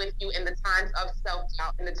can be with you in the times of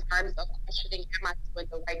self-doubt, in the times of questioning, am I doing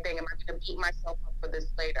the right thing? Am I going to beat myself up for this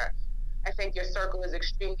later? I think your circle is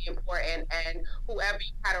extremely important, and whoever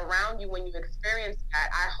you had around you when you experienced that,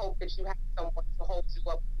 I hope that you have someone to hold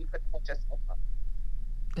you up when you couldn't hold yourself up.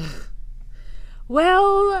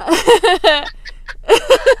 Well,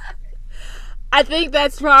 I think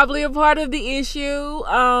that's probably a part of the issue.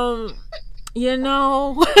 I'm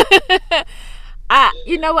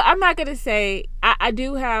not going to say, I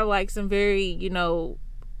do have, like, some very,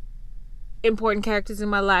 important characters in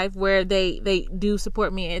my life where they do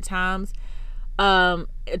support me at times of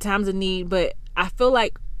need, but I feel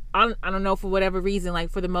like I don't know, for whatever reason, like,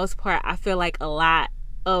 for the most part, I feel like a lot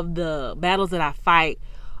of the battles that I fight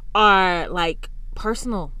are, like,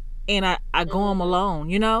 personal, and I go them alone,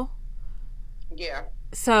 Yeah.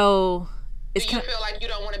 So do you feel like you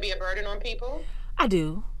don't want to be a burden on people? I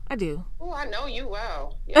do. Oh, I know you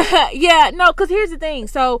well. Yeah. Yeah, no, because here's the thing.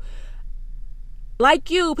 So,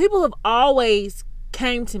 like you, people have always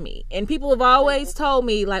came to me, and people have always told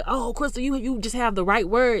me, like, oh, Crystal, you just have the right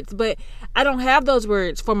words, but I don't have those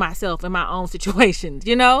words for myself in my own situations,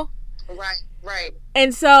 Right.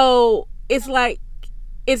 And so it's like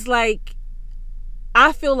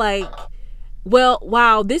I feel like, well,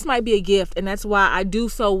 wow, this might be a gift, and that's why I do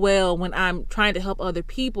so well when I'm trying to help other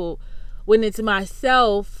people. When it's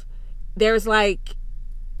myself, there's like,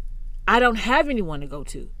 I don't have anyone to go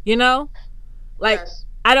to, Like, yes.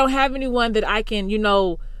 I don't have anyone that I can,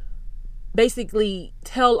 basically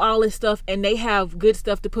tell all this stuff and they have good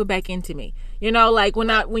stuff to put back into me. Like,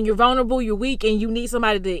 when you're vulnerable, you're weak, and you need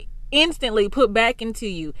somebody to instantly put back into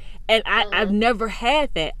you. And I've never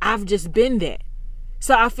had that. I've just been that.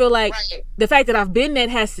 So I feel like the fact that I've been that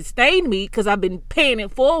has sustained me because I've been paying it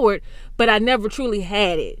forward, but I never truly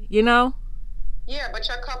had it, Yeah, but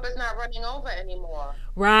your cup is not running over anymore.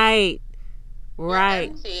 Right. You're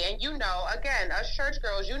empty. And again, us church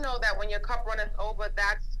girls, that when your cup runneth over,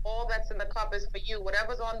 that's all that's in the cup is for you.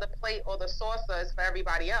 Whatever's on the plate or the saucer is for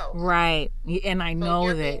everybody else. Right. And I know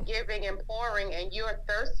you're that. Giving and pouring, and you're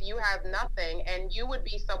thirsty. You have nothing, and you would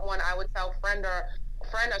be someone I would tell friend,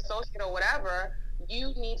 associate, or whatever.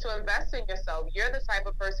 You need to invest in yourself. You're the type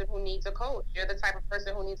of person who needs a coach. You're the type of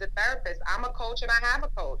person who needs a therapist. I'm a coach, and I have a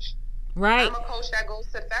coach. Right. I'm a coach that goes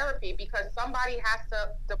to therapy because somebody has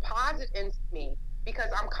to deposit into me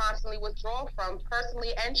because I'm constantly withdrawn from personally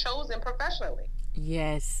and chosen professionally.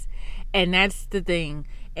 Yes. And that's the thing.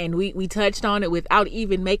 And we touched on it without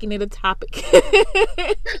even making it a topic.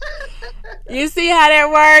 You see how that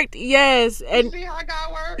worked? Yes. And you see how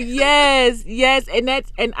God works? Yes.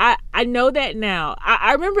 And I know that now.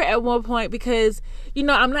 I remember at one point because,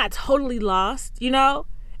 I'm not totally lost,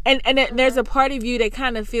 And there's a part of you that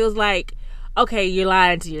kind of feels like, okay, you're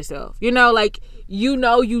lying to yourself. Like you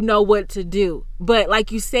know what to do. But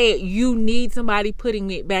like you said, you need somebody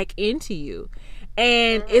putting it back into you.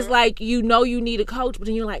 And it's like, you need a coach, but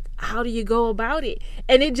then you're like, how do you go about it?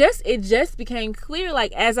 And it just became clear,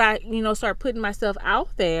 like, as I, start putting myself out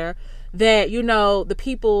there, that, the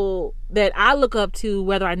people that I look up to,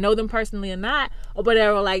 whether I know them personally or not, or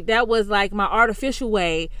whatever, like, that was like my artificial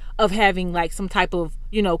way of having like some type of,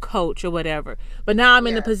 coach or whatever. But now I'm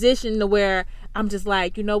in a position to where I'm just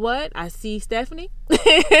like, you know what? I see Stephanie.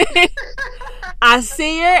 I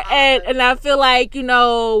see her, and I feel like, we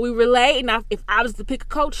relate. And if I was to pick a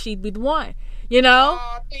coach, she'd be the one,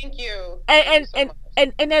 Oh, thank you.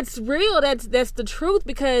 And that's real. That's the truth,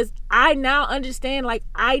 because I now understand, like,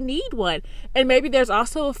 I need one. And maybe there's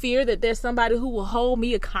also a fear that there's somebody who will hold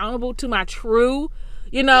me accountable to my true,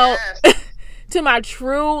 Yes. to my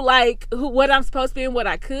true, like, what I'm supposed to be and what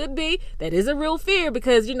I could be. That is a real fear,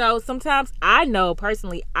 because, sometimes I know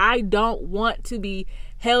personally I don't want to be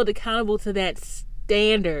held accountable to that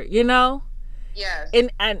standard, Yes.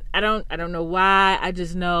 And I don't know why. I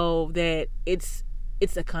just know that it's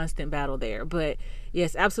a constant battle there. But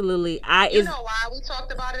yes, absolutely. You know why we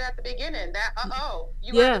talked about it at the beginning. That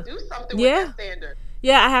you have to do something with that standard.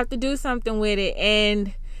 Yeah, I have to do something with it,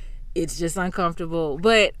 and it's just uncomfortable.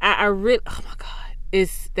 But I really, oh my God,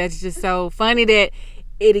 that's just so funny that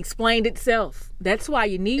it explained itself. That's why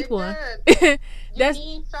you need one. You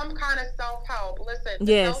need some kind of self-help. Listen,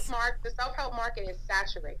 the self-help market is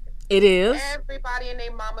saturated. It is. Everybody and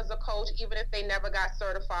their mama's a coach, even if they never got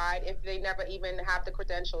certified, if they never even have the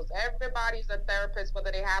credentials. Everybody's a therapist,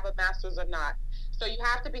 whether they have a master's or not. So you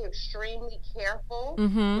have to be extremely careful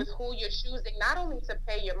with who you're choosing, not only to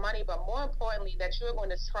pay your money, but more importantly, that you're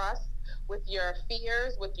going to trust with your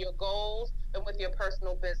fears, with your goals, and with your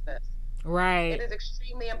personal business. Right. It is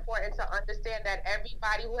extremely important to understand that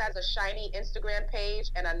everybody who has a shiny Instagram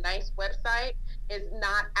page and a nice website is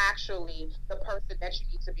not actually the person that you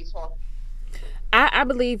need to be talking to. I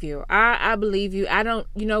believe you. I believe you. I don't,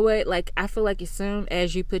 you know what? Like, I feel like as soon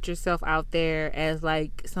as you put yourself out there as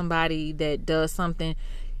like somebody that does something,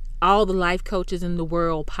 all the life coaches in the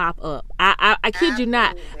world pop up. I kid you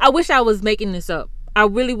not. I wish I was making this up. I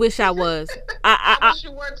really wish I was. I wish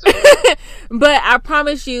you were too. But I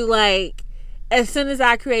promise you, like, as soon as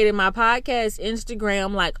I created my podcast,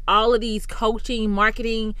 Instagram, like, all of these coaching,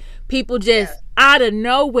 marketing people just out of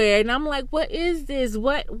nowhere. And I'm like, what is this?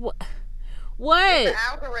 What? It's the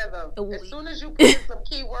algorithm. As soon as you put in some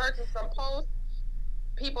keywords and some posts,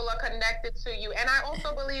 people are connected to you. And I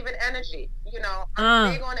also believe in energy.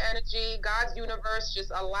 I'm big on energy. God's universe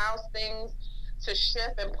just allows things to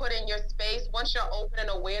shift and put in your space. Once you're open and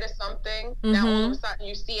aware to something, now all of a sudden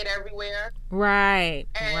you see it everywhere. Right.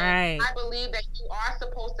 And I believe that you are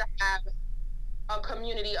supposed to have a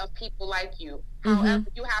community of people like you. However,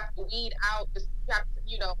 you have to weed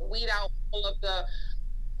out all of the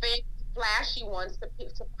fake, flashy ones to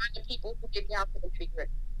find the people who get down to the nitty-gritty.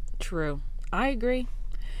 True. I agree.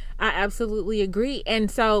 I absolutely agree. And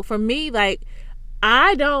so for me, like,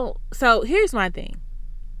 so here's my thing.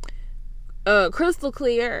 Crystal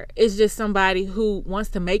Clear is just somebody who wants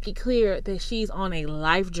to make it clear that she's on a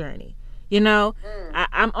life journey. I'm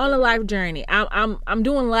on a life journey. I'm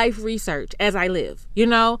doing life research as I live,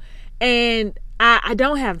 and I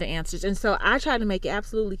don't have the answers. And so I try to make it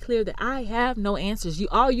absolutely clear that I have no answers.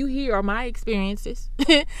 All you hear are my experiences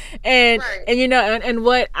and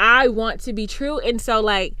what I want to be true. And so,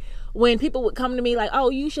 like, when people would come to me like, oh,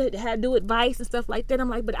 you should do advice and stuff like that, I'm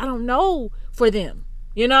like, but I don't know for them,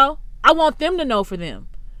 I want them to know for them,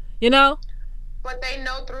 But they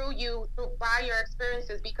know through you, by your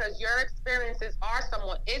experiences, because your experiences are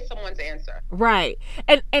someone's answer. Right.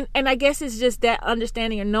 And I guess it's just that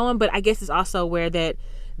understanding and knowing, but I guess it's also where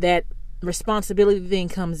that responsibility thing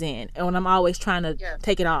comes in. And when I'm always trying to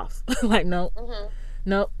take it off. Like, no,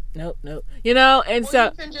 Nope. You know, and Well, so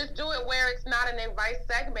you can just do it where it's not an advice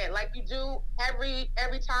segment, like you do every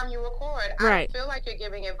time you record. I right. don't feel like you're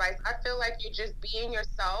giving advice. I feel like you're just being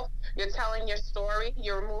yourself. You're telling your story.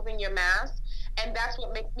 You're removing your mask, and that's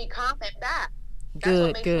what makes me comment back. That's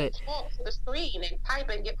what makes me Good. talk to the screen and type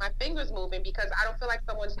and get my fingers moving, because I don't feel like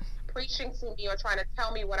someone's preaching to me or trying to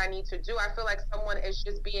tell me what I need to do. I feel like someone is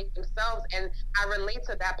just being themselves, and I relate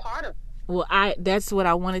to that part of it. Well, that's what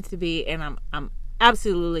I want it to be, and I'm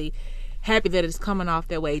absolutely happy that it's coming off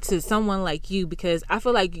that way to someone like you, because I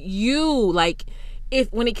feel like you, like,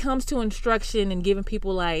 if when it comes to instruction and giving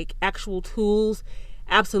people like actual tools,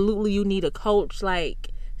 absolutely you need a coach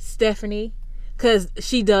like Stephanie, because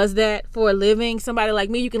she does that for a living. Somebody like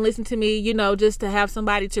me, you can listen to me, you know, just to have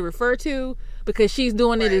somebody to refer to, because she's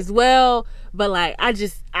doing it as well. But like,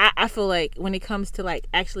 I feel like when it comes to like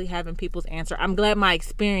actually having people's answer, I'm glad my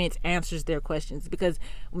experience answers their questions, because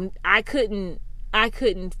I couldn't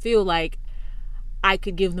feel like I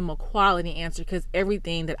could give them a quality answer, because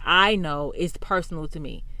everything that I know is personal to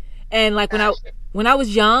me. And like when I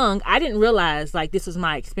was young, I didn't realize like this was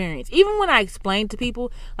my experience. Even when I explained to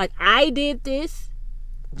people like I did this,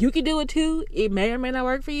 you can do it too. It may or may not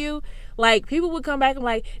work for you. Like, people would come back and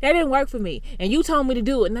like, that didn't work for me, and you told me to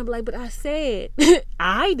do it. And I'm like, but I said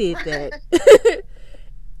I did that.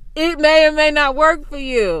 It may or may not work for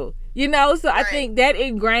you, you know. So I think that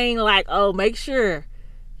ingrained like, oh, make sure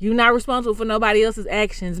you're not responsible for nobody else's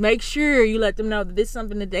actions. Make sure you let them know that this is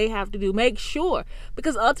something that they have to do. Make sure,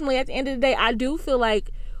 because ultimately at the end of the day, I do feel like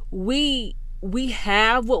we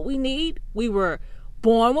have what we need. We were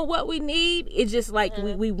born with what we need. It's just like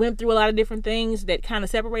we went through a lot of different things that kind of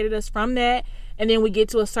separated us from that, and then we get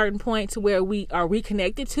to a certain point to where we are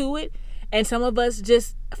reconnected to it, and some of us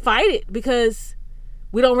just fight it because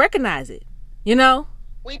we don't recognize it, you know?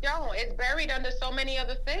 We don't. It's buried under so many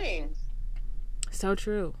other things. So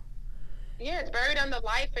true. Yeah, it's buried under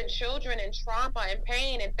life and children and trauma and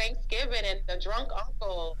pain and Thanksgiving and the drunk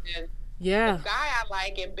uncle and the guy I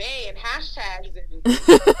like and bae and hashtags and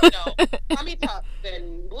tummy tucks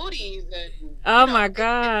and booties and my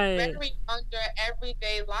God, it's buried under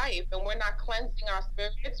everyday life, and we're not cleansing our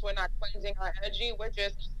spirits, we're not cleansing our energy, we're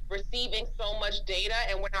just receiving so much data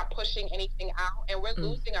and we're not pushing anything out, and we're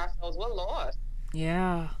losing ourselves. We're lost.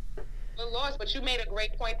 Yeah. We're lost. But you made a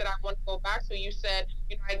great point that I want to go back to. You said,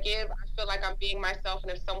 I feel like I'm being myself,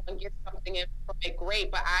 and if someone gets something from it,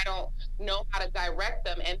 great, but I don't know how to direct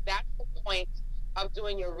them. And that's the point of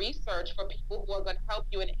doing your research for people who are going to help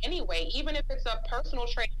you in any way, even if it's a personal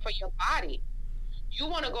training for your body. You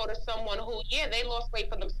want to go to someone who, they lost weight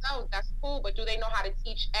for themselves. That's cool. But do they know how to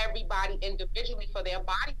teach everybody individually for their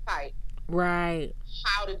body type? Right.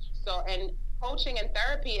 How to do so. And coaching and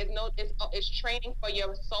therapy is training for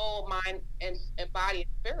your soul, mind, and body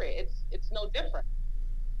and spirit. It's no different.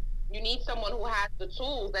 You need someone who has the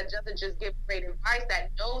tools, that doesn't just give great advice,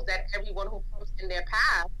 that knows that everyone who comes in their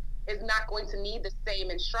path is not going to need the same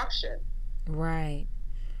instruction. Right.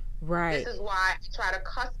 This is why I try to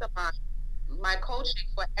customize my coaching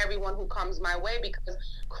for everyone who comes my way, because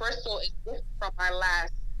Crystal is different from my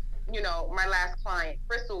last client.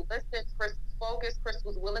 Crystal listens, Crystal's focused,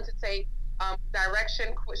 Crystal's willing to take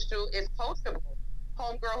direction. Crystal is coachable.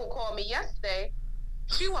 Homegirl who called me yesterday,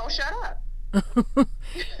 she won't shut up.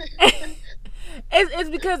 It's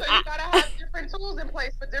because so you gotta have different tools in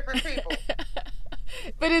place for different people.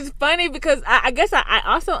 But it's funny because I guess I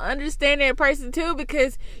also understand that person too,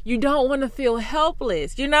 because you don't want to feel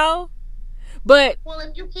helpless, you know? But well,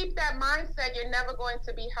 if you keep that mindset, you're never going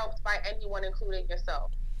to be helped by anyone, including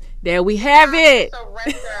yourself. There we have it.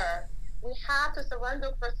 Surrender. We have to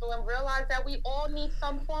surrender, Crystal, and realize that we all need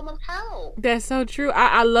some form of help. That's so true.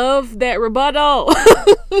 I love that rebuttal.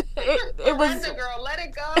 it was girl, let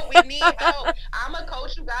it go. We need help. I'm a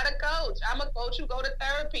coach, you got a coach. I'm a coach, you go to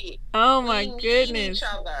therapy. Oh my goodness. Need each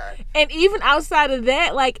other. And even outside of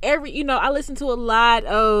that, like I listen to a lot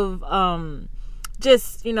of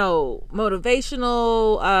just,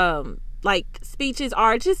 motivational like speeches,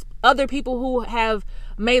 or just other people who have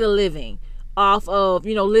made a living off of,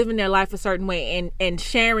 living their life a certain way and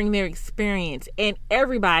sharing their experience. And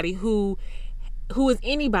everybody who is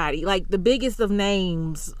anybody, like the biggest of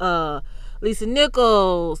names, Lisa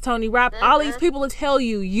Nichols, Tony Robbins, all these people will tell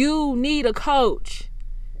you, you need a coach.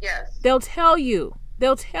 Yes. They'll tell you.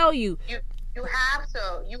 You have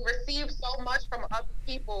to. You receive so much from other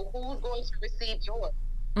people. Who's going to receive yours?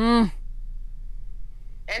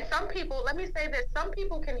 And some people, let me say this, some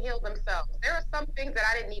people can heal themselves. There are some things that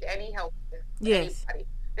I didn't need any help with. Yes. Anybody.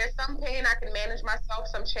 There's some pain I can manage myself,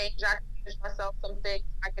 some change I can manage myself, some things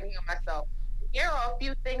I can heal myself. There are a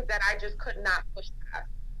few things that I just could not push past.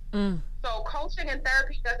 So coaching and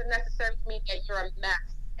therapy doesn't necessarily mean that you're a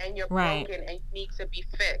mess and you're broken and you need to be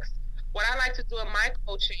fixed. What I like to do in my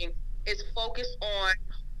coaching is focus on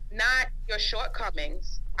not your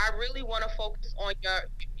shortcomings. I really want to focus on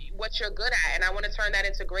what you're good at, and I want to turn that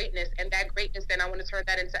into greatness, and that greatness, then I want to turn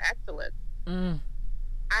that into excellence.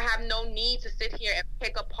 I have no need to sit here and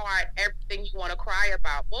pick apart everything you want to cry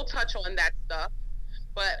about. We'll touch on that stuff.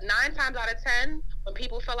 But 9 times out of 10, when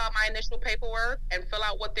people fill out my initial paperwork and fill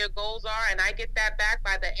out what their goals are, and I get that back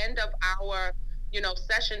by the end of our,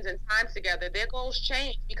 sessions and time together, their goals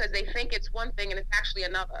change because they think it's one thing and it's actually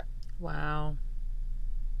another. Wow.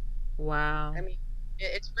 I mean,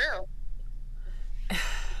 it's real.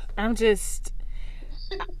 I'm just,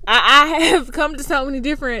 I have come to so many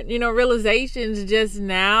different, realizations just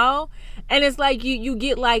now. And it's like you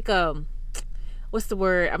get like, what's the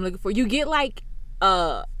word I'm looking for? You get like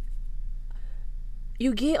a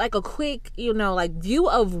quick, like view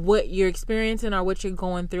of what you're experiencing or what you're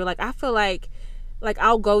going through. Like, I feel like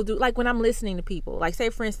I'll go through, like when I'm listening to people, like say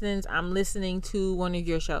for instance, I'm listening to one of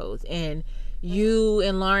your shows and you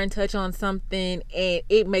and Lauren touch on something and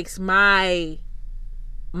it makes my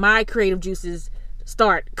creative juices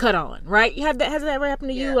start cut on, right? Has that ever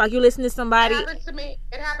happened to you? Like you listen to somebody. It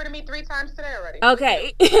happened to me 3 times today already.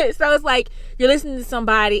 Okay. So it's like you're listening to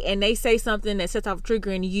somebody and they say something that sets off a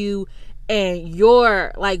trigger in you and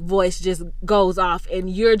your like voice just goes off and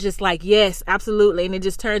you're just like, yes, absolutely. And it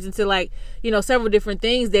just turns into like, several different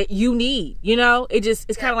things that you need, it's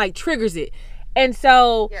kind of like triggers it. And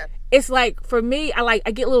so it's like, for me, I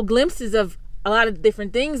get little glimpses of a lot of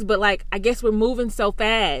different things, but like, I guess we're moving so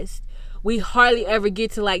fast. We hardly ever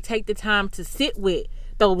get to like take the time to sit with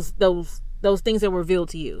those things that were revealed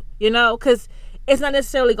to you, because it's not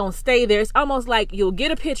necessarily going to stay there. It's almost like you'll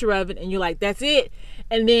get a picture of it and you're like, that's it.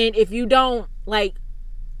 And then if you don't like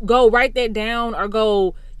go write that down or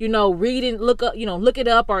go, read and look it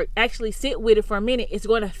up or actually sit with it for a minute, it's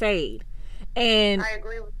going to fade. And I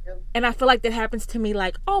agree with you. And I feel like that happens to me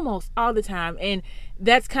like almost all the time. And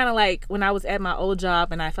that's kind of like when I was at my old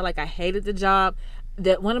job and I felt like I hated the job,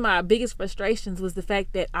 that one of my biggest frustrations was the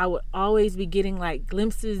fact that I would always be getting like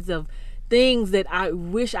glimpses of things that I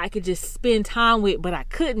wish I could just spend time with, but I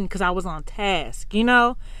couldn't because I was on task,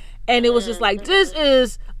 and it was just like, this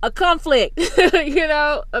is a conflict,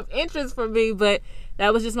 of interest for me, but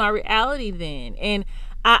that was just my reality then. And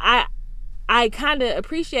I kind of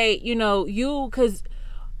appreciate, you, because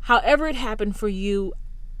however it happened for you,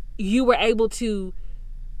 you were able to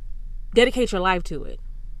dedicate your life to it.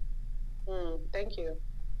 Thank you.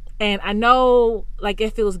 And I know, like,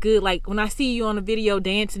 it feels good. Like, when I see you on a video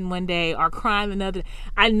dancing one day or crying another,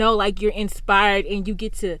 I know, like, you're inspired and you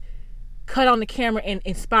get to cut on the camera and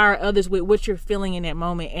inspire others with what you're feeling in that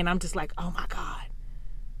moment. And I'm just like, oh, my God.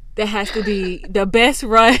 That has to be the best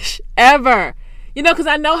rush ever. Because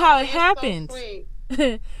I know how it happens. So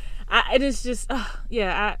sweet. It is just,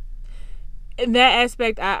 in that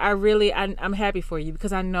aspect, I'm happy for you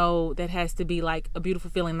because I know that has to be like a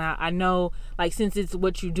beautiful feeling. Now, I know, like, since it's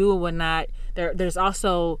what you do and whatnot, there's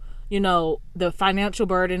also, the financial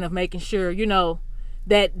burden of making sure,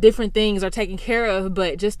 that different things are taken care of,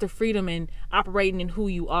 but just the freedom and operating in who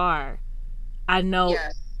you are, I know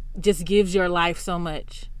just gives your life so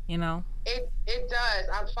much, It does.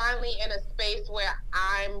 I'm finally in a space where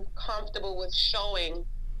I'm comfortable with showing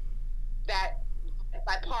that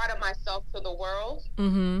part of myself to the world.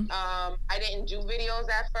 I didn't do videos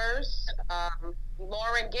at first.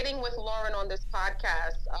 Getting with Lauren on this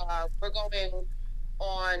podcast, we're going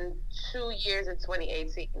on 2 years in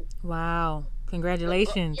 2018. Wow.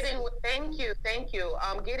 Congratulations. Thank you.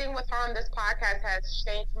 Getting with her on this podcast has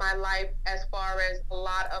changed my life as far as a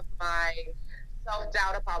lot of my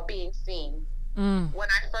self-doubt about being seen. When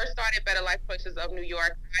I first started Better Life Choices of New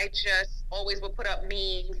York, I just always would put up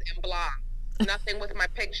memes and blogs. Nothing with my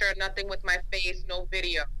picture, nothing with my face, no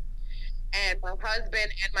video. And my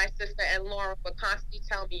husband and my sister and Lauren would constantly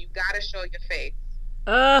tell me, you got to show your face.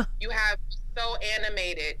 You have so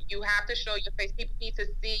animated. You have to show your face. People need to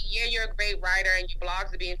see, you're a great writer and your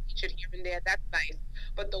blogs are being featured here and there. That's nice.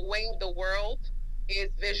 But the way of the world is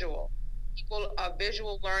visual. People are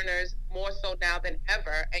visual learners more so now than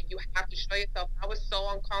ever, and you have to show yourself. I was so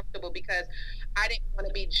uncomfortable because I didn't want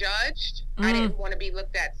to be judged. I didn't want to be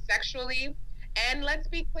looked at sexually. And let's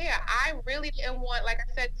be clear, I really didn't want, like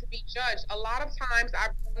I said, to be judged. A lot of times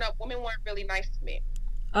I've grown up, women weren't really nice to me.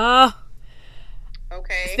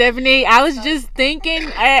 Okay. Stephanie, I was just thinking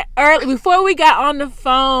early before we got on the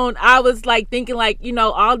phone, I was like thinking like,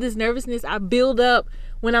 all this nervousness I build up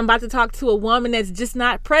when I'm about to talk to a woman that's just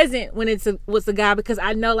not present when it's a guy, because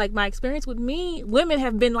I know like my experience with women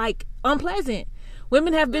have been like unpleasant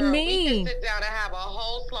Women have been Girl, mean. We can sit down and have a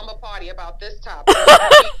whole slumber party about this topic.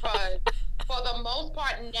 Because for the most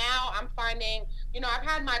part now, I'm finding, I've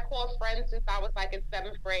had my core friends since I was like in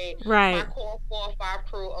 7th grade. Right. My core 4 or 5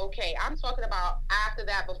 crew. Okay, I'm talking about after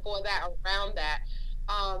that, before that, around that.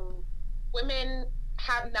 Women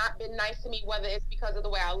have not been nice to me, whether it's because of the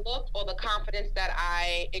way I look or the confidence that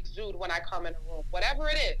I exude when I come in a room. Whatever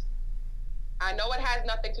it is. I know it has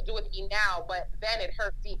nothing to do with me now, but then it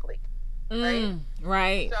hurt deeply. Right?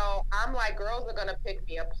 Right. So I'm like, girls are gonna pick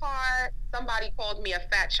me apart. Somebody called me a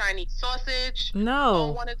fat Chinese sausage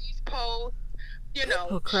on one of these posts. Shut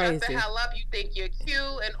the hell up, you think you're cute,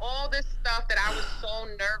 and all this stuff that I was so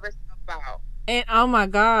nervous about. And oh my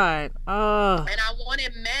God. Oh. And I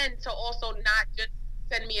wanted men to also not just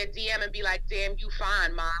send me a DM and be like, damn, you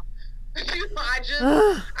fine, mom. I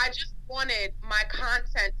just wanted my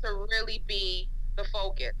content to really be the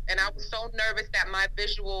focus, and I was so nervous that my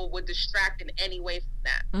visual would distract in any way from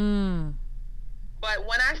that. But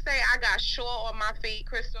when I say I got sure on my feet,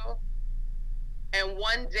 Crystal, and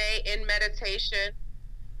one day in meditation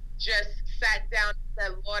just sat down and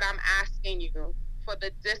said, Lord, I'm asking you for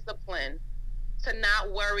the discipline to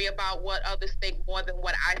not worry about what others think more than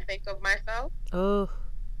what I think of myself. Oh.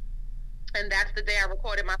 And that's the day I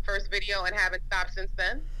recorded my first video and haven't stopped since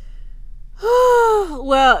then.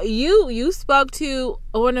 Well, you spoke to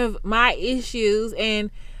one of my issues, and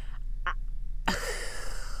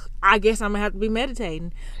I guess I'm gonna have to be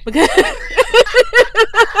meditating because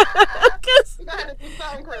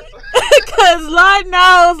Lord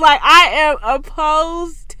knows, like, I am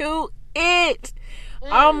opposed to it.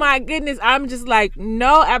 Oh my goodness, I'm just like,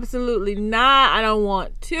 no, absolutely not. I don't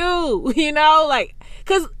want to, like,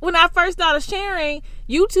 because when I first started sharing,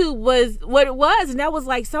 YouTube was what it was, and that was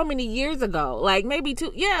like so many years ago, like maybe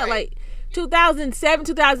like 2007,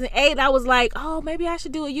 2008. I was like, oh, maybe I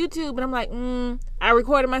should do a YouTube, and I'm like, I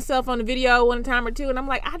recorded myself on the video one time or two, and I'm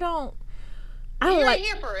like, I don't like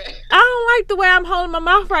here for it. I don't like the way I'm holding my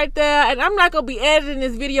mouth right there, and I'm not gonna be editing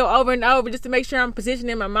this video over and over just to make sure I'm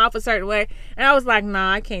positioning my mouth a certain way. And I was like,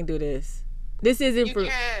 nah, I can't do this. This isn't you for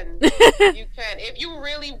can. You can. If you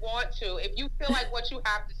really want to, if you feel like what you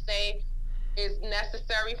have to say is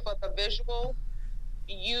necessary for the visual,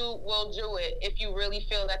 you will do it if you really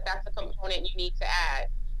feel that that's a component you need to add.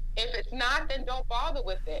 If it's not, then don't bother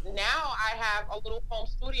with it. Now I have a little home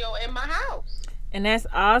studio in my house. And that's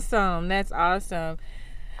awesome. That's awesome.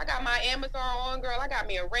 I got my Amazon on, girl. I got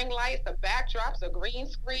me a ring light, some backdrops, a green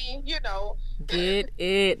screen, Get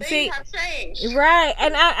it. Things have changed. Right.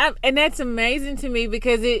 And and that's amazing to me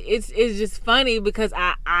because it's just funny because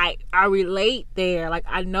I relate there. Like,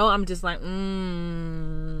 I know I'm just like,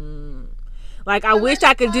 like, I wish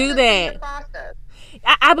I could do that.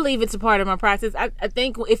 I believe it's a part of my process. I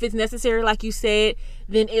think if it's necessary, like you said,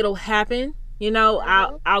 then it'll happen.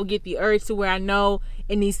 I'll get the urge to where I know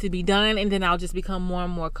it needs to be done, and then I'll just become more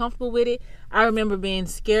and more comfortable with it. I remember being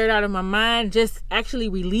scared out of my mind just actually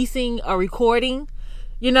releasing a recording,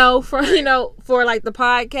 for like the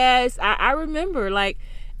podcast. I remember, like,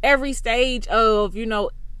 every stage of,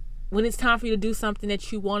 when it's time for you to do something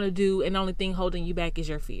that you want to do, and the only thing holding you back is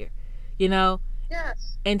your fear,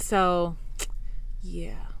 Yes. And so,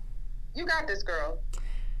 yeah. You got this, girl.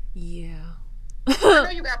 Yeah. I know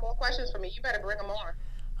you got more questions for me. You better bring them on.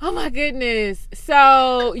 Oh my goodness.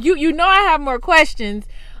 So you know I have more questions.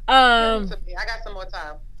 I got some more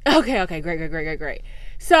time. Okay, great.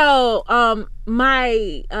 So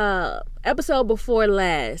my episode before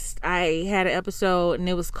last, I had an episode and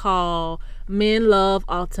it was called Men Love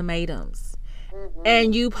Ultimatums. Mm-hmm.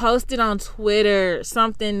 And you posted on Twitter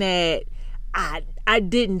something that I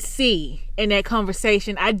didn't see in that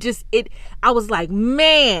conversation. I was like,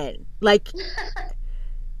 man, like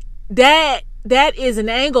that is an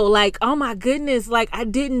angle, like, oh my goodness, like, I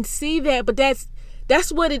didn't see that, but that's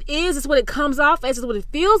what it is. It's what it comes off as. It's what it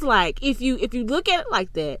feels like if you look at it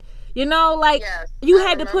like that, like, yes, you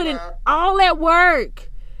had to put in all that work,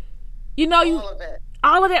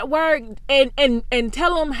 all of that work, and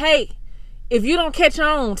tell him, hey, if you don't catch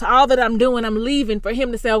on to all that I'm doing, I'm leaving, for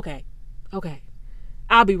him to say, okay,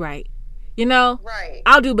 I'll be right, right,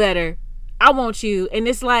 I'll do better, I want you. And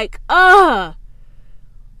it's like,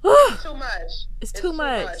 it's too much. It's too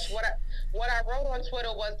much. What I wrote on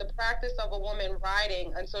Twitter was the practice of a woman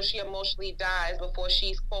riding until she emotionally dies before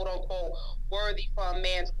she's quote unquote worthy for a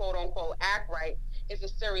man's quote unquote act right is a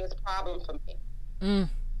serious problem for me.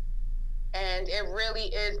 And it really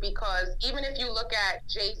is, because even if you look at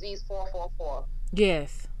Jay-Z's 444.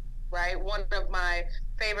 Yes. Right? One of my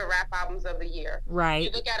favorite rap albums of the year. Right.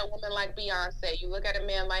 You look at a woman like Beyonce, you look at a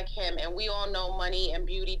man like him, and we all know money and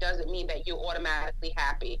beauty doesn't mean that you're automatically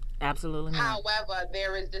happy. Absolutely not. However,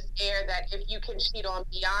 there is this air that if you can cheat on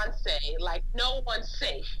Beyonce, like, no one's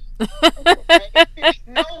safe. Right?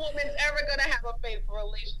 No woman's ever going to have a faithful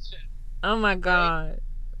relationship. Oh, my God. Right?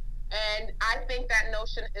 And I think that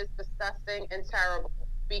notion is disgusting and terrible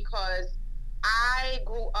because I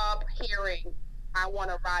grew up hearing, I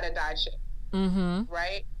want a ride or die chick. Mm-hmm.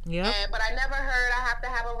 Right? Yeah. But I never heard I have to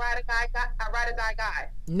have a ride or die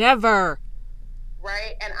guy. Never.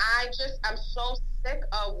 Right? And I'm so sick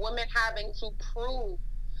of women having to prove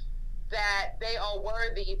that they are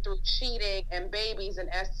worthy through cheating and babies and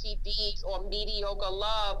STDs or mediocre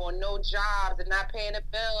love or no jobs and not paying a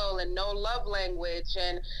bill and no love language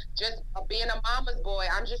and just being a mama's boy.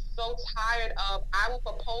 I'm just so tired of, I will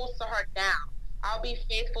propose to her now. I'll be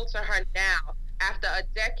faithful to her now after a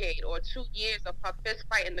decade or 2 years of her fist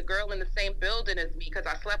fighting the girl in the same building as me because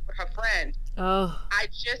I slept with her friend. Oh. I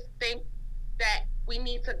just think that we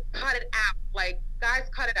need to cut it out. Like, guys,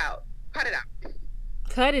 cut it out. Cut it out.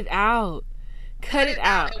 Cut it out. Cut it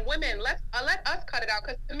out. And women, let us cut it out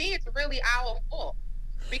because to me it's really our fault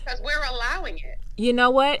because we're allowing it. You know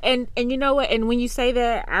what? And you know what? And when you say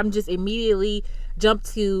that, I'm just immediately jump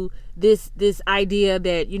to this idea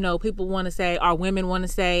that, you know, people want to say, or women want to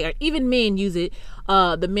say, or even men use it,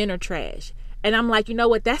 the men are trash. And I'm like, you know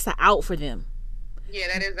what? That's an out for them. Yeah,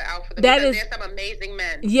 that is an out for them. There's some amazing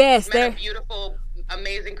men. Yes, men are beautiful,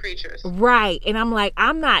 amazing creatures. Right. And I'm like,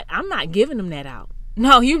 I'm not giving them that out.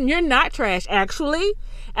 No, you're not trash. Actually,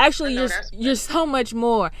 you're so much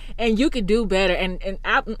more, and you could do better. And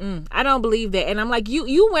I don't believe that. And I'm like,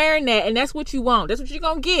 you wearing that, and that's what you want. That's what you're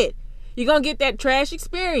gonna get. You're gonna get that trash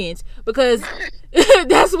experience because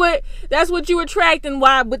that's what you attracting.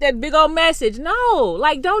 Why with that big old message? No,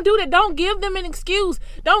 like, don't do that. Don't give them an excuse.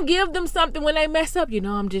 Don't give them something when they mess up. You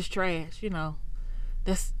know, I'm just trash. You know.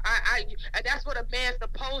 That's what a man's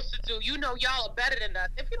supposed to do. You know, y'all are better than us.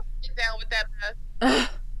 If you don't get down with that mess,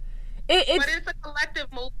 but it's a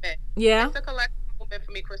collective movement. Yeah, it's a collective movement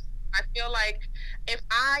for me, Chris. I feel like if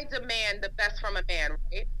I demand the best from a man,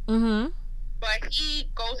 right? Mm-hmm. But he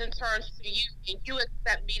goes and turns to you, and you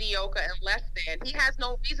accept mediocre and less than. He has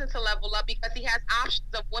no reason to level up because he has options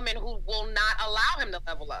of women who will not allow him to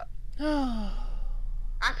level up.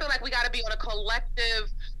 I feel like we got to be on a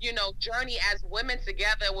collective, you know, journey as women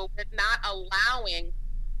together where we're not allowing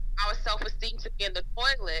our self-esteem to be in the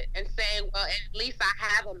toilet and saying, well, at least I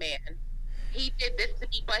have a man. He did this to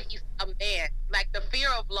me, but he's a man. Like the fear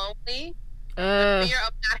of lonely, the fear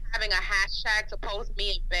of not having a hashtag to post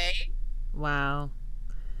me and bae. Wow.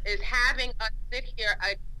 Is having us sit here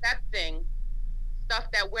accepting stuff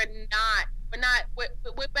that we're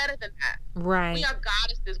better than that. Right. We are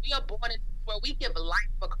goddesses. We are born into where we give life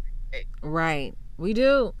for Christ's sake. Right. We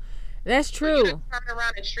do. That's true. For you to turn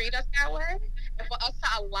around and treat us that way, and for us to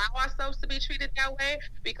allow ourselves to be treated that way,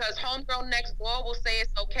 because homegirl next door will say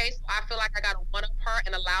it's okay, so I feel like I got to one up her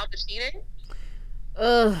and allow the cheating.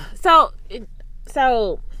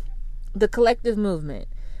 So the collective movement.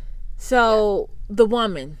 So the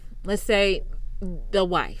woman, let's say the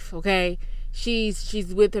wife, okay, she's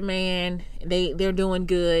with her man. They're doing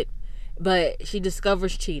good, but she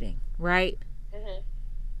discovers cheating. Right? Mm-hmm.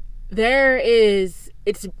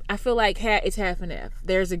 I feel like it's half and half.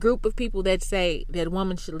 There's a group of people that say that a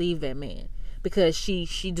woman should leave that man because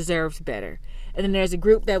she deserves better. And then there's a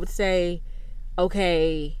group that would say,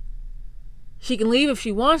 okay, she can leave if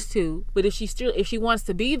she wants to, but if she wants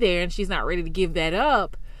to be there and she's not ready to give that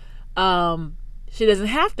up, she doesn't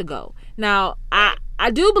have to go. Now, I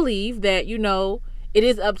do believe that, you know, it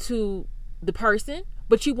is up to the person,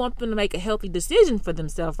 but you want them to make a healthy decision for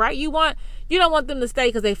themselves, right? You don't want them to stay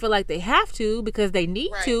because they feel like they have to, because they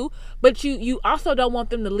need to, but you also don't want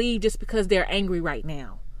them to leave just because they're angry right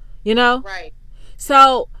now, you know? Right.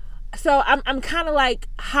 So I'm kind of like,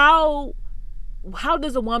 how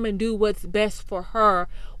does a woman do what's best for her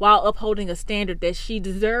while upholding a standard that she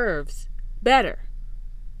deserves better?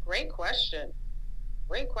 Great question.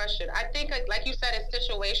 I think, like you said, it's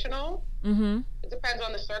situational. Mm-hmm. It depends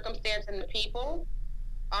on the circumstance and the people.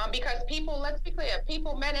 Because people, let's be clear,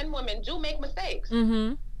 men and women do make mistakes.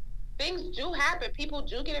 Mm-hmm. Things do happen. People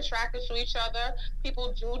do get attracted to each other.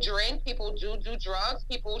 People do drink. People do drugs.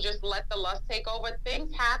 People just let the lust take over.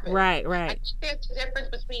 Things happen. Right. I think there's a difference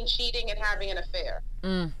between cheating and having an affair.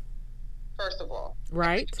 First of all.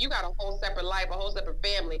 Right. You got a whole separate life, a whole separate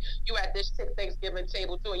family. You at this chick Thanksgiving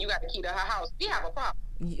table too, and you got a key to her house. We have a problem.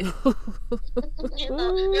 You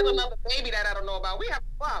know, there's another baby that I don't know about. We have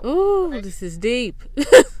a problem. Ooh, right? This is deep.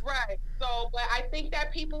 Right. So, but I think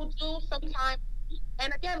that people do sometimes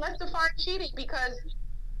And again, let's define cheating, because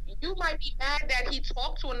you might be mad that he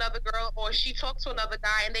talked to another girl or she talked to another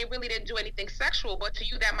guy and they really didn't do anything sexual, but to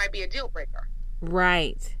you that might be a deal breaker.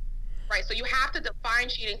 Right. Right. So you have to define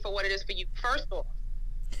cheating for what it is for you first off.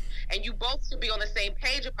 And you both should be on the same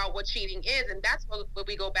page about what cheating is, and that's where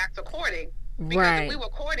we go back to courting. Because if we were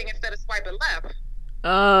courting instead of swiping left,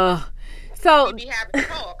 so we'd be having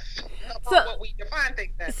talks about what we define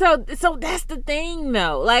things as. So that's the thing,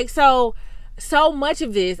 though. Like, so much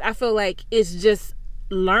of this, I feel like it's just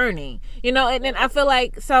learning, you know. And then I feel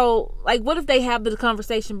like, so, like, what if they have the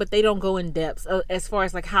conversation, but they don't go in depth as far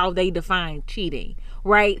as like how they define cheating,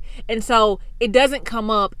 right? And so it doesn't come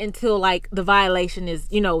up until like the violation is,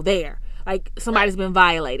 you know, there. Like somebody's been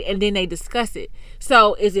violated, and then they discuss it.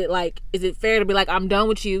 So is it fair to be like, I'm done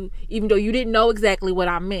with you, even though you didn't know exactly what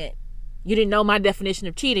I meant? You didn't know my definition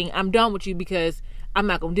of cheating. I'm done with you because I'm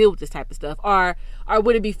not going to deal with this type of stuff. Or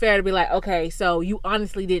would it be fair to be like, okay, so you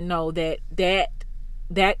honestly didn't know that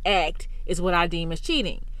act is what I deem as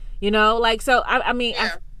cheating? You know, like, so I mean,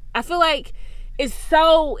 yeah. I feel like it's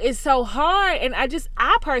so hard, and I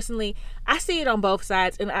personally see it on both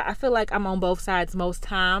sides, and I feel like I'm on both sides most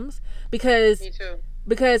times, because me too.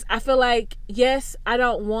 Because I feel like, yes, I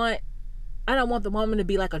don't want the woman to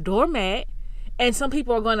be like a doormat. And some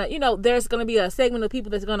people are gonna, you know, there's gonna be a segment of people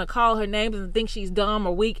that's gonna call her names and think she's dumb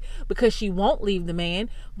or weak because she won't leave the man.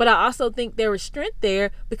 But I also think there is strength there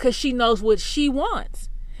because she knows what she wants,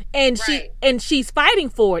 and she's fighting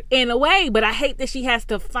for it in a way. But I hate that she has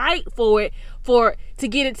to fight for it to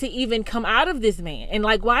get it to even come out of this man. And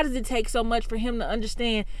like, why does it take so much for him to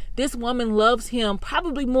understand this woman loves him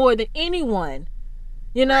probably more than anyone,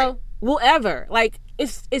 you know, will ever? Like,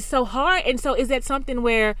 it's so hard. And so is that something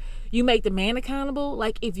where you make the man accountable?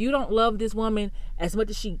 Like, if you don't love this woman as much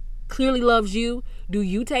as she clearly loves you, do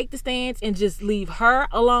you take the stance and just leave her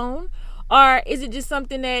alone? Or is it just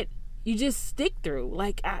something that you just stick through?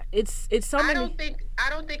 Like, it's so many. I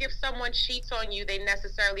don't think if someone cheats on you, they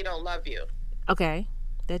necessarily don't love you. Okay.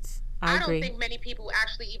 I agree. Don't think many people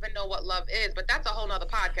actually even know what love is, but that's a whole nother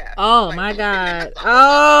podcast. Oh, like, my God.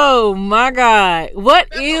 Oh, my God. What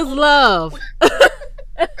is love?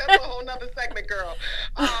 That's a whole nother segment, girl.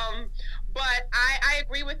 But I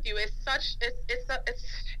agree with you. It's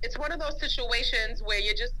one of those situations where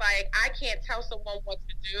you're just like, I can't tell someone what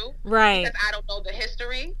to do, right? Because I don't know the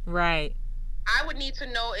history, right? I would need to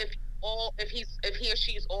know if he or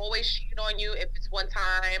she's always cheated on you. If it's one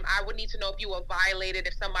time, I would need to know if you were violated.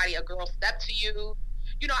 If a girl stepped to you,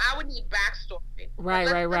 you know, I would need backstory. Right.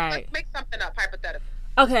 Let's make something up hypothetically.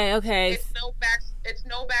 Okay. It's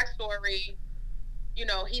no backstory. You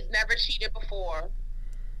know, he's never cheated before.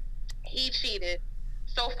 He cheated.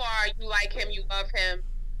 So far, you like him, you love him.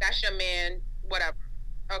 That's your man, whatever.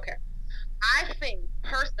 Okay. I think,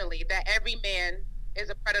 personally, that every man is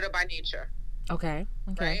a predator by nature. Okay.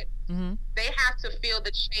 Right? Mm-hmm. They have to feel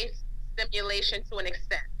the chase stimulation to an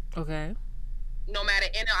extent. Okay. No matter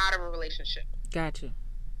in or out of a relationship. Gotcha.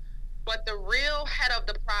 But the real head of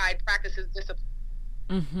the pride practices discipline.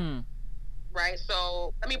 Mm-hmm. Right,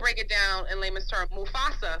 so let me break it down in layman's term.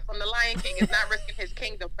 Mufasa from The Lion King is not risking his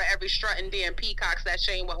kingdom for every strutting damn peacock that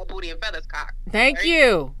Shane with her booty and feathers cock. Thank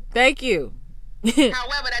you. However,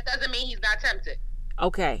 that doesn't mean he's not tempted.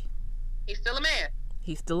 Okay. He's still a man.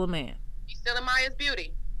 He's still Amaya's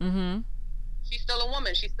beauty. Mm-hmm. She's still a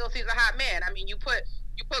woman. She still sees a hot man. I mean, you put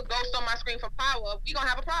Ghost on my screen for Power, we gonna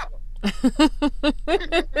have a problem.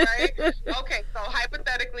 Right? Okay, so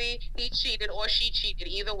hypothetically, he cheated or she cheated,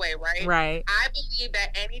 either way, right? Right. I believe that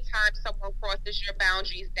anytime someone crosses your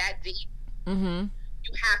boundaries that deep, mm-hmm.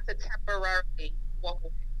 you have to temporarily walk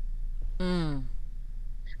away.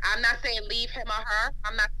 I'm not saying leave him or her.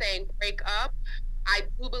 I'm not saying break up. I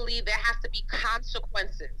do believe there has to be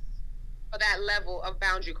consequences for that level of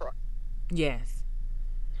boundary cross. Yes.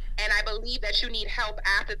 And I believe that you need help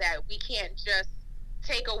after that. We can't just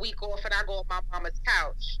take a week off and I go on my mama's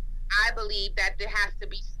couch. I believe that there has to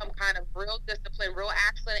be some kind of real discipline, real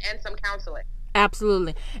action, and some counseling.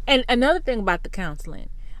 Absolutely. And another thing about the counseling,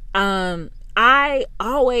 I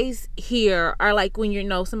always hear, or like when you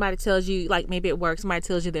know somebody tells you, like maybe at work, somebody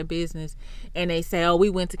tells you their business and they say, oh, we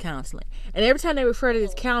went to counseling. And every time they refer to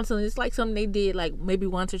this counseling, it's like something they did like maybe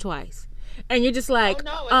once or twice. And you're just like,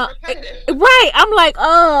 oh, no, it's repetitive. Right. I'm like,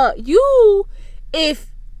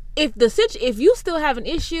 if you still have an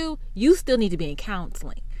issue, you still need to be in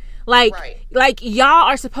counseling. Like y'all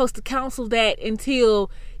are supposed to counsel that until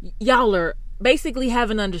y'all are basically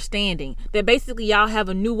have an understanding that basically y'all have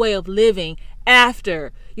a new way of living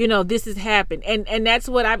after, you know, this has happened. And that's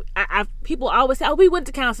what I people always say, oh, we went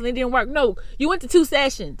to counseling, it didn't work. No, you went to 2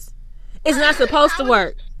 sessions. It's not supposed to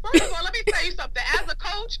work. First of all, let me tell you something. As a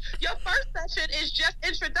coach, your first session is just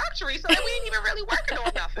introductory, so that we ain't even really working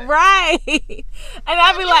on nothing. Right. And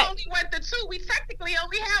I'd be like, only went to 2. We technically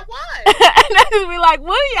only had 1. And I just be like,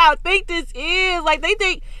 what do y'all think this is? Like they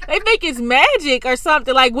think it's magic or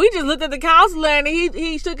something. Like we just looked at the counselor and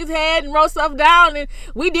he shook his head and wrote stuff down and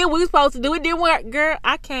we did what we were supposed to do. It didn't work, girl.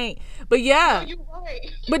 I can't. But yeah. No, you're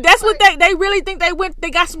right. But that's what they really think they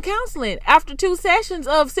got some counseling after 2 sessions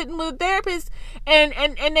of sitting with a therapist and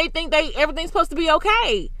they think everything's supposed to be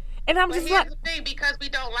okay. And I'm just like, the thing, because we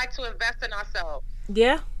don't like to invest in ourselves.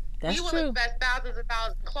 Yeah, that's true. We will invest thousands of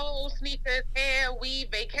dollars in clothes, sneakers, hair, weave,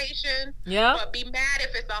 vacation. Yeah. But be mad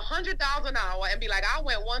if it's $100 an hour and be like, I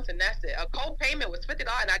went once and that's it. A co-payment was $50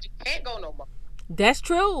 and I just can't go no more. That's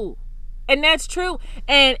true. And that's true.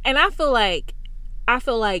 And I feel like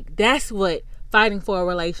that's what fighting for a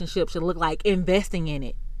relationship should look like, investing in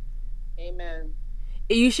it. Amen.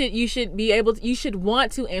 You should be able to, you should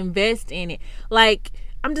want to invest in it. Like,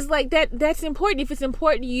 I'm just like, that's important. If it's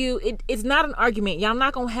important to you, it's not an argument. Y'all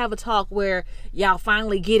not gonna have a talk where y'all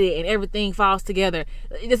finally get it and everything falls together.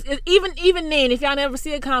 Even then, if y'all never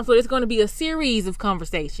see a counselor, it's going to be a series of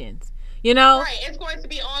conversations. You know? Right. It's going to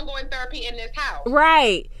be ongoing therapy in this house.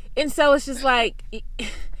 Right. And so it's just like,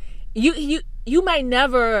 you may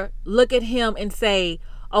never look at him and say,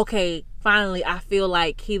 okay, finally, I feel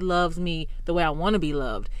like he loves me the way I want to be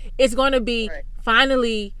loved. It's going to be,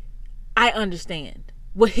 finally, I understand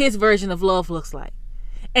what his version of love looks like.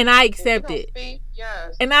 And I accept it.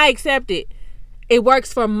 Yes. And I accept it. It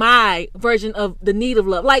works for my version of the need of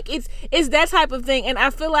love. Like, it's that type of thing. And I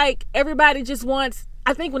feel like everybody just wants,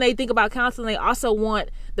 I think when they think about counseling, they also want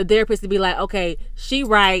the therapist to be like, okay, she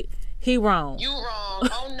right, he wrong. You wrong.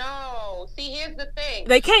 Oh, no. See, here's the thing.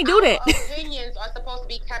 They can't do that. Our opinions are supposed to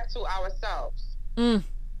be kept to ourselves. And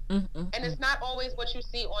it's not always what you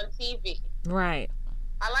see on TV. Right.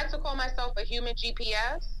 I like to call myself a human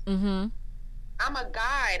GPS. Mm-hmm. I'm a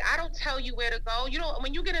guide. I don't tell you where to go. You don't.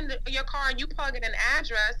 When you get in your car and you plug in an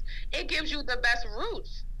address, it gives you the best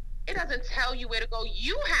routes. It doesn't tell you where to go.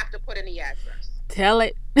 You have to put in the address. Tell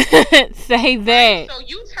it. Say that. So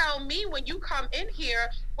you tell me when you come in here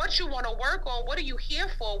what you want to work on. What are you here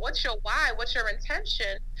for? What's your why? What's your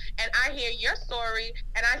intention? And I hear your story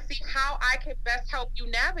and I see how I can best help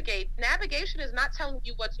you navigate. Navigation is not telling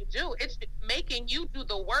you what to do. It's making you do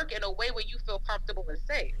the work in a way where you feel comfortable and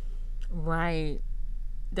safe. Right.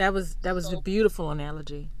 That was a beautiful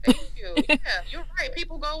analogy. Thank you. Yeah, you're right.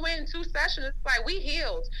 People go in 2 sessions, it's like we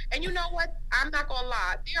healed. And you know what? I'm not gonna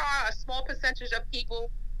lie. There are a small percentage of people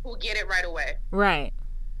who get it right away. Right.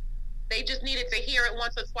 They just needed to hear it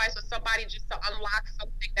once or twice or somebody just to unlock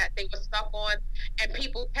something that they were stuck on. And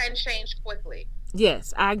people can change quickly.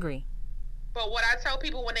 Yes, I agree. But what I tell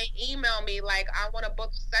people when they email me, like, I want to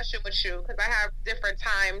book a session with you because I have different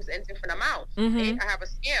times and different amounts. Mm-hmm. I have a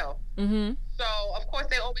scale. Mm-hmm. So, of course,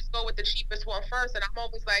 they always go with the cheapest one first. And I'm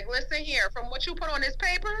always like, listen here, from what you put on this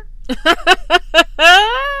paper,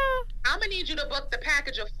 I'm going to need you to book the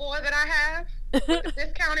package of 4 that I have with the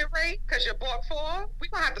discounted rate because you bought 4. We're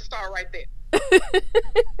going to have to start right there.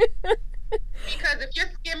 Because if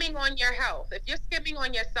you're skimming on your health, if you're skimming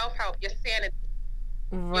on your self-help, your sanity,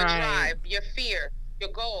 your drive, your fear, your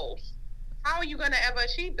goals, how are you going to ever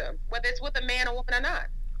achieve them? Whether it's with a man or woman or not.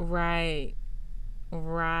 Right.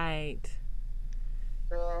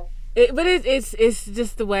 So, but it's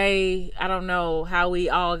just the way, I don't know how we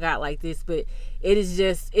all got like this, but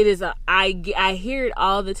I hear it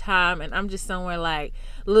all the time and I'm just somewhere like,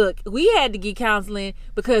 look, we had to get counseling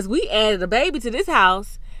because we added a baby to this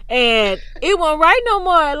house and it wasn't right no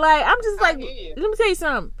more. Like, I'm just like, let me tell you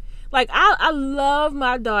something. Like, I love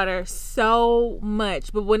my daughter so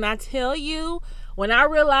much. But when I tell you, when I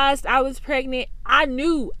realized I was pregnant, I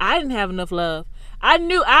knew I didn't have enough love. I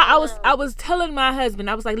knew I was telling my husband,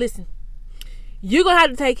 I was like, listen, you're going to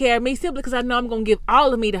have to take care of me simply because I know I'm going to give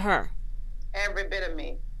all of me to her. Every bit of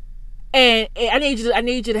me. And I need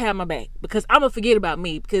you to have my back because I'm going to forget about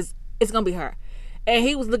me because it's going to be her. And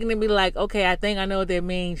he was looking at me like, okay, I think I know what that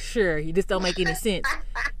means. Sure, you just don't make any sense.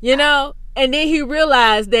 You know? And then he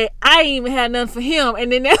realized that I ain't even had nothing for him.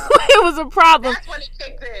 And then that's when it was a problem. That's when it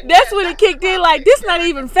kicked in. That's when it kicked in. Like, this not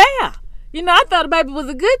even fair. You know, I thought a baby was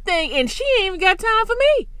a good thing. And she ain't even got time for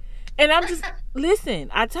me. And I'm just, listen,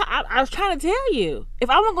 I was trying to tell you. If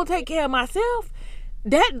I wasn't going to take care of myself,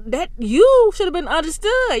 that you should have been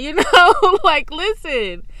understood. You know? Like,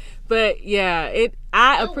 listen. But, yeah,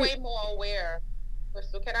 I'm way more aware.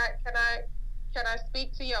 So can I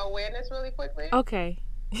speak to your awareness really quickly? Okay.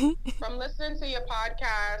 From listening to your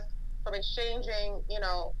podcast, from exchanging,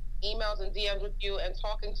 emails and DMs with you and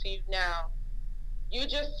talking to you now, You're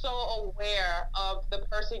just so aware of the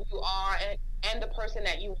person you are and the person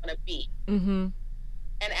that you want to be. Mm-hmm.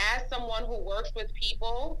 And as someone who works with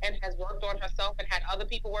people and has worked on herself and had other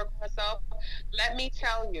people work on herself, let me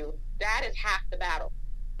tell you, that is half the battle.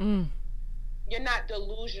 Mm. You're not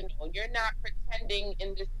delusional. You're not pretending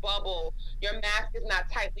in this bubble. Your mask is not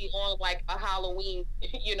tightly on like a Halloween,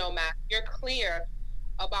 mask. You're clear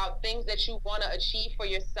about things that you want to achieve for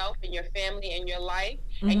yourself and your family and your life.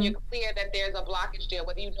 Mm-hmm. And you're clear that there's a blockage there.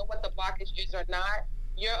 Whether you know what the blockage is or not,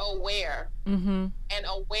 you're aware. Mm-hmm. And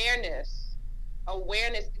awareness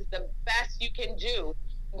is the best you can do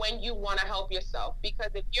when you want to help yourself.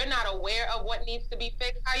 Because if you're not aware of what needs to be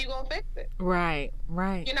fixed, how you going to fix it? Right.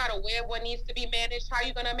 If you're not aware of what needs to be managed, how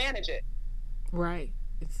you going to manage it? Right.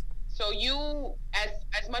 So you,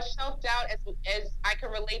 as much self-doubt as I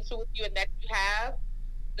can relate to with you and that you have,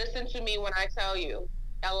 listen to me when I tell you,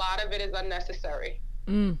 a lot of it is unnecessary.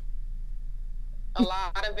 Mm. A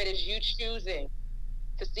lot of it is you choosing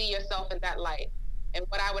to see yourself in that light. And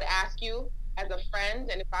what I would ask you as a friend,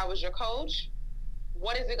 and if I was your coach,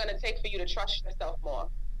 what is it going to take for you to trust yourself more?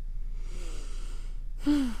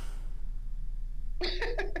 Am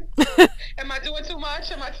I doing too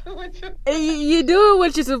much? You're doing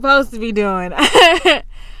what you're supposed to be doing.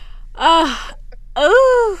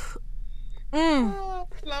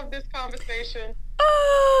 Love this conversation.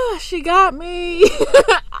 She got me.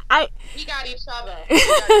 We got each other.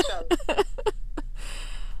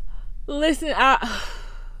 Listen,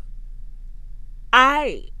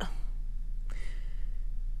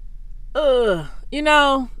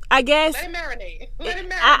 I guess let it marinate.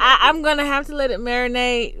 I'm gonna have to let it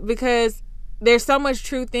marinate because there's so much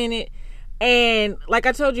truth in it, and like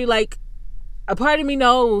I told you, like a part of me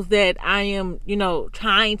knows that I am,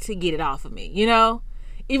 trying to get it off of me,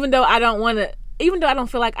 even though I don't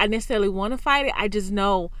feel like I necessarily want to fight it. I just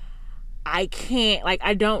know I can't. Like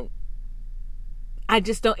I'm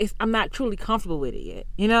not truly comfortable with it yet,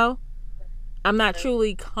 I'm not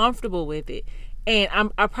truly comfortable with it,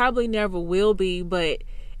 and I probably never will be. But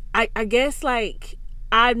I guess like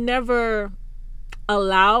I've never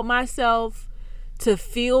allowed myself to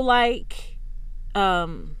feel like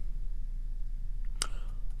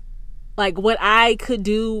what I could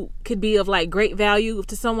do could be of like great value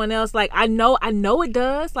to someone else. Like I know it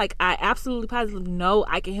does. Like I absolutely positively know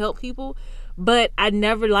I can help people, but I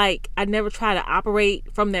never try to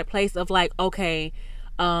operate from that place of like, okay,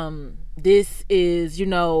 this is,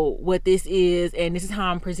 what this is, and this is how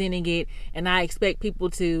I'm presenting it, and I expect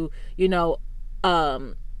people to,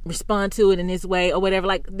 respond to it in this way or whatever.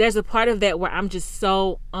 Like there's a part of that where I'm just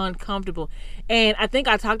so uncomfortable. And I think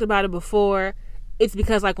I talked about it before. It's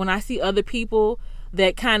because like when I see other people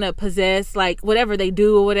that kind of possess like whatever they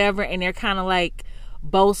do or whatever, and they're kind of like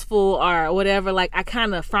boastful or whatever, like I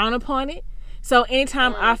kind of frown upon it. So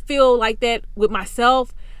anytime I feel like that with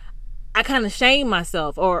myself, I kind of shame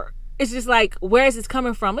myself, or it's just like, where is this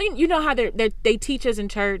coming from? You know how they teach us in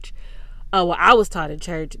church. Well, I was taught in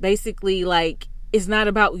church, basically like it's not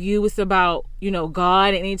about you, it's about,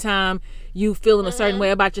 God. And anytime you feeling a certain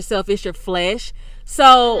way about yourself, it's your flesh.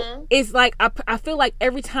 So it's like I feel like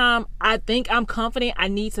every time I think I'm confident, I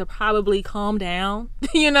need to probably calm down,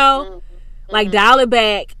 like dial it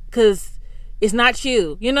back, because it's not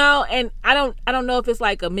you, and I don't know if it's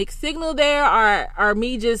like a mixed signal there, or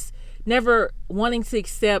me just never wanting to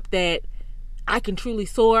accept that I can truly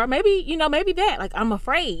soar. Maybe that, like I'm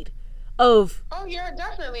afraid of. Oh, you're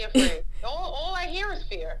definitely afraid. all I hear is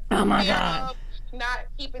fear. Oh my fear God. Of not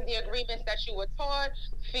keeping the agreements that you were taught,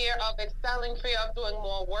 fear of excelling, fear of doing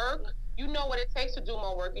more work. You know what it takes to do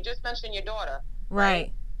more work. You just mentioned your daughter.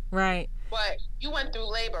 Right. But you went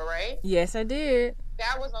through labor, right? Yes, I did.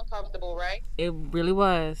 That was uncomfortable, right? It really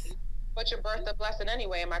was. But you birthed a blessing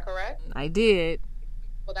anyway, am I correct? I did.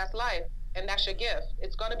 Well, that's life, and that's your gift.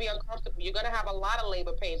 It's going to be uncomfortable. You're going to have a lot of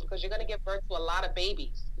labor pains because you're going to give birth to a lot of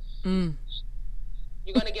babies.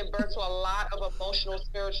 You're going to give birth to a lot of emotional,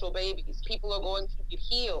 spiritual babies. People are going to be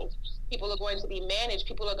healed. People are going to be managed.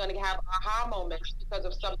 People are going to have aha moments because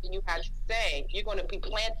of something you had to say. You're going to be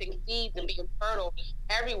planting seeds and being fertile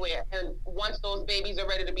everywhere. And once those babies are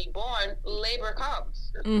ready to be born, labor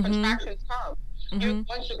comes. Contractions come. You're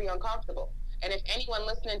going to be uncomfortable. And if anyone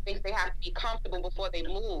listening thinks they have to be comfortable before they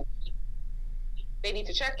move, they need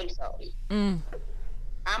to check themselves.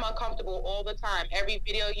 I'm uncomfortable all the time. Every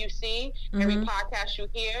video you see, every podcast you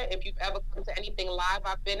hear, if you've ever come to anything live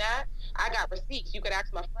I've been at, I got receipts. You could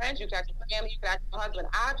ask my friends, you could ask my family, you could ask my husband.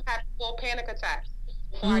 I've had full panic attacks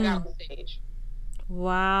before I got on stage.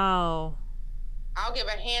 Wow. I'll give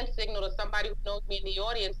a hand signal to somebody who knows me in the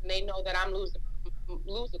audience, and they know that I'm losing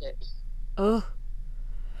it. Oh.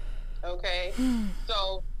 Okay?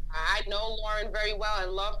 So I know Lauren very well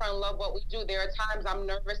and love her and love what we do. There are times I'm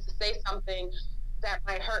nervous to say something that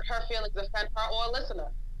might hurt her feelings, offend her, or a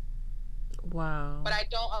listener. Wow. But I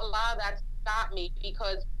don't allow that to stop me,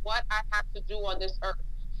 because what I have to do on this earth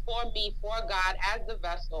for me, for God, as the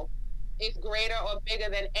vessel, is greater or bigger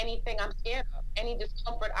than anything I'm scared of, any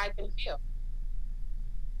discomfort I can feel.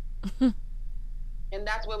 And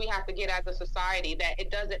that's where we have to get as a society, that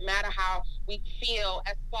it doesn't matter how we feel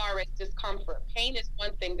as far as discomfort. Pain is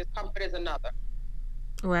one thing, discomfort is another.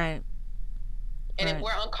 Right. And right. if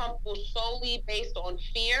we're uncomfortable solely based on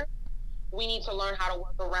fear, we need to learn how to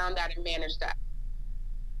work around that and manage that.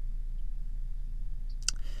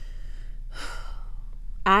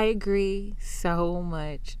 I agree so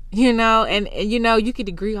much, and you could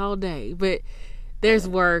agree all day, but there's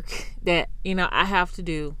work that, I have to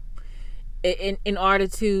do in order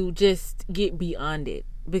to just get beyond it,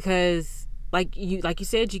 because like you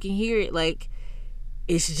said, you can hear it, like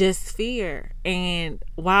it's just fear. And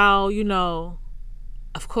while,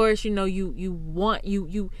 of course, you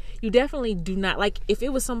definitely do not, like, if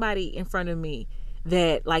it was somebody in front of me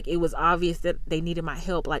that, like, it was obvious that they needed my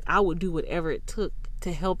help, like, I would do whatever it took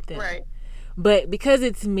to help them. Right. But because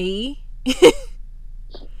it's me,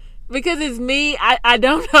 I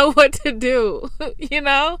don't know what to do,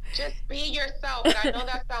 Just be yourself. And I know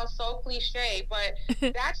that sounds so cliche, but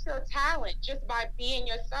that's your talent, just by being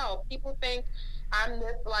yourself. People think I'm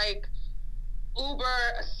this, like, uber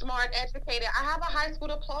smart, educated. I have a high school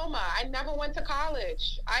diploma. I never went to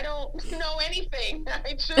college. I don't know anything.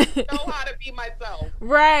 I just know how to be myself.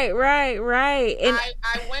 Right. And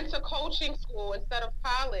I went to coaching school instead of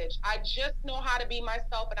college. I just know how to be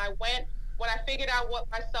myself. And when I figured out what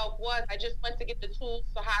myself was, I just went to get the tools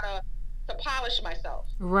for how to polish myself.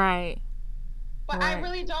 Right. But right. I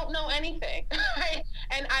really don't know anything.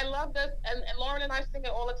 And I love this. And Lauren and I sing it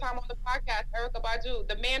all the time on the podcast, Erykah Badu.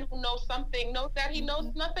 The man who knows something knows that he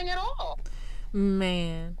knows nothing at all.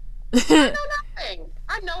 Man. I know nothing.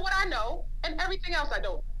 I know what I know, and everything else I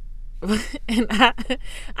don't. And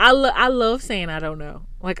I love saying I don't know.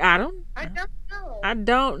 Like, I don't know. I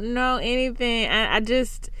don't know anything. I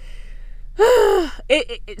just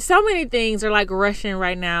so many things are like rushing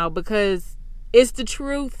right now, because it's the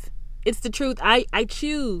truth. It's the truth. I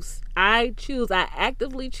choose. I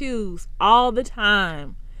actively choose all the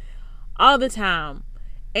time.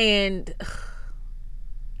 And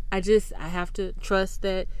I have to trust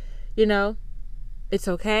that, it's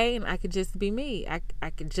okay, and I could just be me. I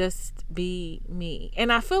could just be me.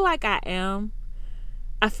 And I feel like I am.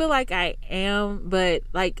 But,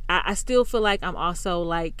 like, I still feel like I'm also,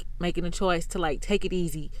 like, making a choice to, like, take it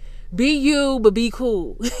easy. Be you, but be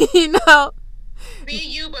cool. Be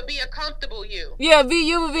you, but be a comfortable you. Yeah, be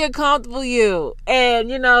you, but be a comfortable you. And,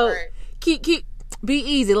 right. keep be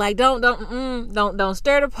easy. Like, don't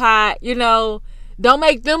stir the pot. Don't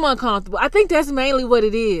make them uncomfortable. I think that's mainly what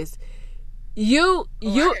it is. I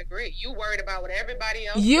agree. You worried about what everybody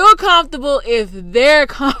else. You're comfortable if they're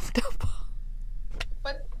comfortable.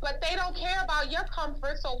 But they don't care about your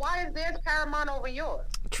comfort. So why is theirs paramount over yours?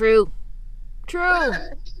 True.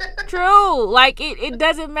 Like, it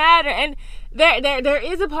doesn't matter. And there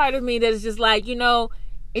is a part of me that's just like, it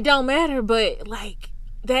don't matter, but, like,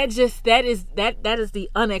 that is the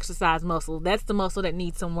unexercised muscle. That's the muscle that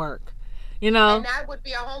needs some work. And that would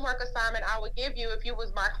be a homework assignment I would give you if you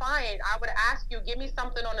was my client. I would ask you, give me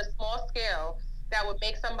something on a small scale that would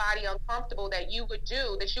make somebody uncomfortable, that you would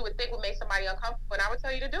do, that you would think would make somebody uncomfortable, and I would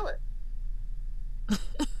tell you to do it.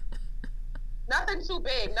 Nothing too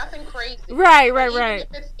big, nothing crazy. Right.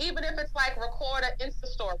 Even if it's like record an Insta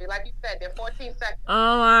story, like you said, they're 14 seconds.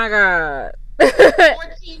 Oh my God.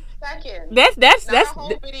 14 seconds. That's not a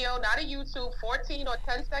whole video, not a YouTube. 14 or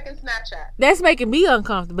 10 second Snapchat. That's making me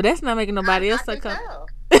uncomfortable. That's not making nobody else uncomfortable.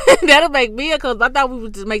 That'll make me uncomfortable. I thought we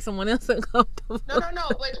would just make someone else uncomfortable. No.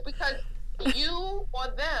 But because you or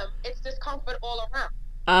them, it's discomfort all around.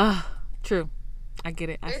 True. I get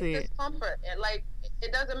it. I see it. It's discomfort. And, like,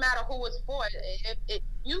 it doesn't matter who it's for. If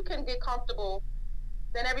you can get comfortable,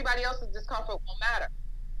 then everybody else's discomfort won't matter.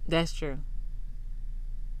 That's true.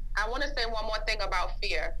 I want to say one more thing about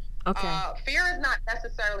fear. Okay. Fear is not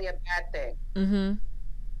necessarily a bad thing. Mm-hmm.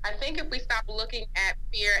 I think if we stop looking at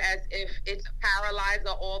fear as if it's a paralyzer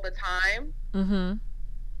all the time, mm-hmm.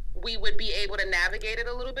 we would be able to navigate it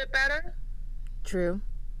a little bit better. True.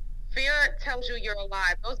 Fear tells you you're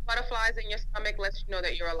alive. Those butterflies in your stomach lets you know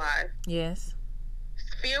that you're alive. Yes.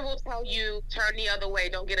 Fear will tell you, turn the other way.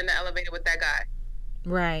 Don't get in the elevator with that guy.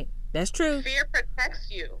 Right. That's true. Fear protects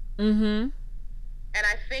you. Mm-hmm. And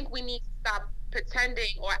I think we need to stop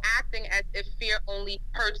pretending or acting as if fear only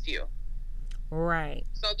hurts you. Right.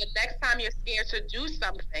 So the next time you're scared to do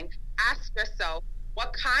something, ask yourself,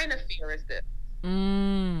 what kind of fear is this?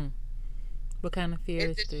 What kind of fear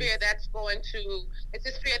is this? Is this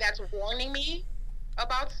fear that's warning me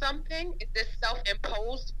about something? Is this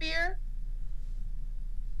self-imposed fear?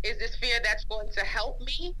 Is this fear that's going to help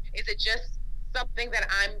me? Is it just something that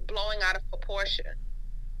I'm blowing out of proportion?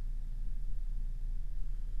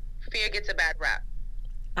 Fear gets a bad rap.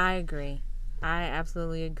 I agree. I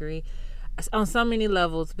absolutely agree on so many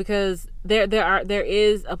levels, because there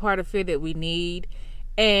is a part of fear that we need,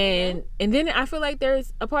 and then I feel like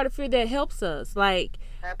there's a part of fear that helps us. Like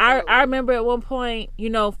I remember at one point,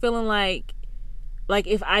 feeling like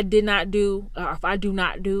if I did not do, or if I do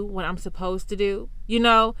not do what I'm supposed to do,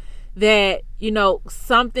 that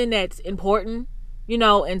something that's important,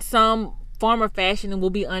 in some form or fashion, will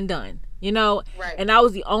be undone. Right. And I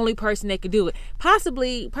was the only person that could do it.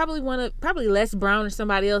 Probably Les Brown or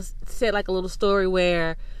somebody else said like a little story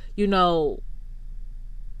where, the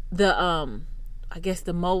I guess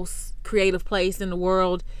the most creative place in the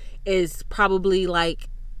world is probably like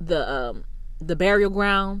the burial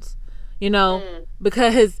grounds,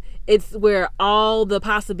 because it's where all the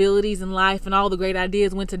possibilities in life and all the great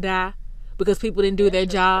ideas went to die because people didn't do their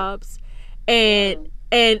jobs. And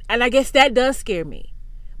I guess that does scare me,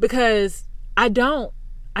 because I don't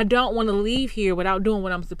want to leave here without doing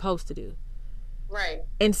what I'm supposed to do. Right.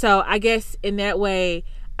 And so I guess in that way,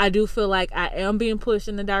 I do feel like I am being pushed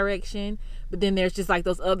in the direction, but then there's just like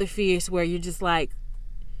those other fears where you're just like,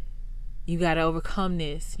 you got to overcome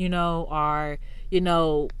this, or,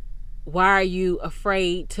 why are you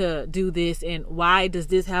afraid to do this? And why does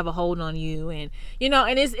this have a hold on you? And,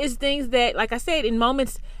 and it's things that, like I said, in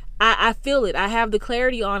moments, I feel it. I have the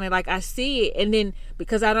clarity on it. Like I see it, and then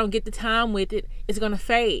because I don't get the time with it, it's gonna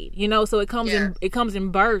fade. So it comes in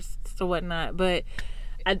bursts or whatnot. But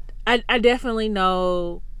I definitely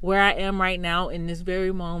know where I am right now in this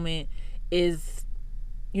very moment is,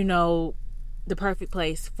 the perfect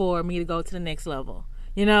place for me to go to the next level.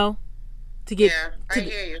 To get. Yeah, I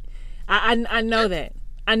hear you. I know that.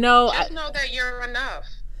 I know. Just know that you're enough.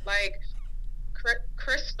 Like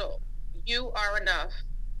Crystal, you are enough.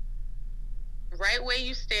 Right where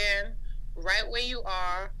you stand, right where you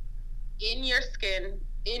are, in your skin,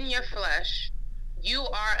 in your flesh, you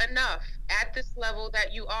are enough at this level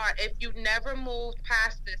that you are. If you never moved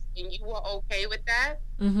past this and you were okay with that,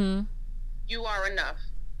 you are enough.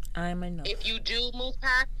 I'm enough. If you do move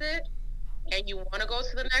past it and you want to go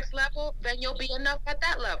to the next level, then you'll be enough at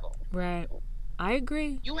that level. Right. I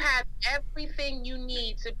agree. You have everything you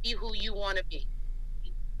need to be who you want to be.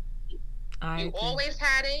 You agree. Always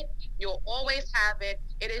had it. You'll always have it.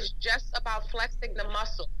 It is just about flexing the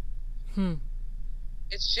muscle.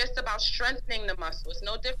 It's just about strengthening the muscle. It's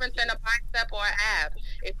no different than a bicep or an ab.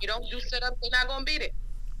 If you don't do sit-ups, they're not going to beat it.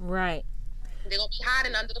 Right. They're going to be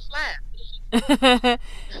hiding under the flag.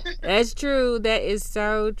 That's true. That is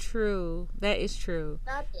so true. That is true.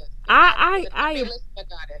 I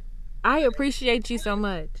appreciate you so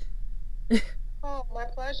much. Oh, my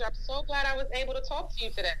pleasure. I'm so glad I was able to talk to you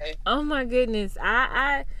today. Oh my goodness.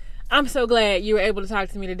 I'm so glad you were able to talk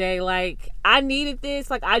to me today. Like, I needed this.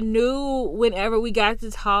 Like, I knew whenever we got to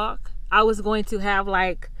talk, I was going to have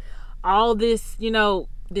like all this,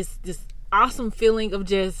 this awesome feeling of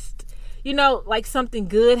just, like something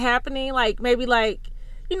good happening. Like maybe like,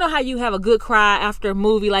 how you have a good cry after a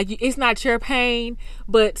movie, like it's not your pain,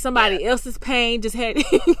 but somebody else's pain just had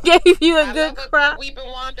gave you a good cry. Weeping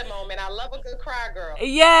Wanda moment. I love a good cry, girl.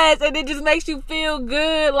 Yes, and it just makes you feel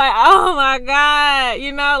good. Like, oh my God,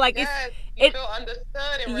 like yes, you feel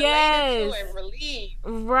understood and related to and relieved.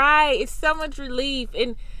 Right, it's so much relief,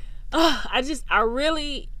 and I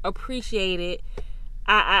really appreciate it.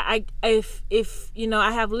 If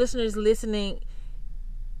I have listeners listening,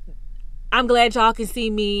 I'm glad y'all can see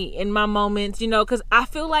me in my moments, because I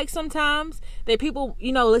feel like sometimes that people,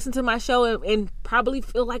 listen to my show and probably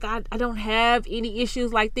feel like I don't have any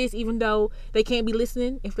issues like this, even though they can't be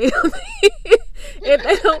listening if they don't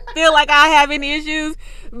feel like I have any issues.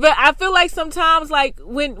 But I feel like sometimes, like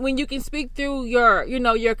when you can speak through your,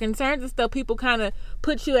 your concerns and stuff, people kind of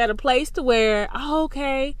put you at a place to where, oh,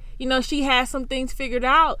 okay, she has some things figured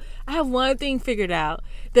out. I have one thing figured out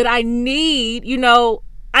that I need,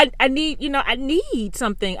 I need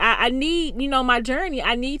something. I need, my journey.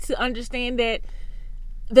 I need to understand that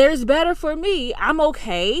there's better for me. I'm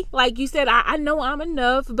okay. Like you said, I know I'm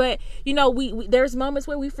enough, but we there's moments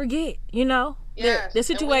where we forget, Yes, the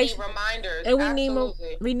situation. And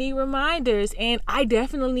we need reminders. And I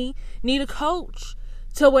definitely need a coach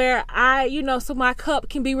to where so my cup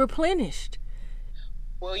can be replenished.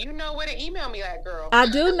 Well, you know where to email me at, girl. I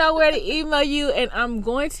do know where to email you, and I'm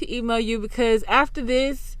going to email you because after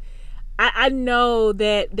this, I know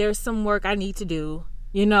that there's some work I need to do,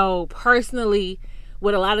 personally,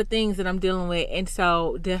 with a lot of things that I'm dealing with. And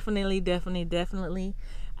so definitely,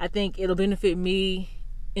 I think it'll benefit me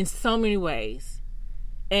in so many ways.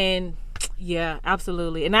 And yeah,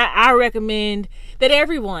 absolutely. And I recommend that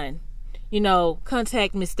everyone,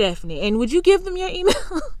 contact Miss Stephanie. And would you give them your email?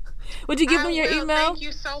 Would you give them your email? Thank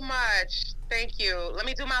you so much. Thank you. Let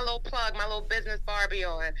me do my little plug, my little business Barbie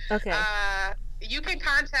on. Okay. You can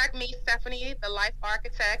contact me, Stephanie, the Life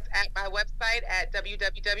Architect, at my website at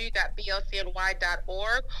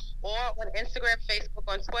www.blcny.org, or on Instagram, Facebook,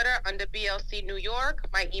 on Twitter under BLC New York.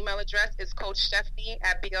 My email address is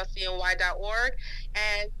coachstephanie@blcny.org.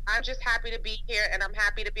 And I'm just happy to be here, and I'm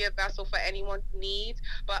happy to be a vessel for anyone who needs.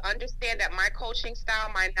 But understand that my coaching style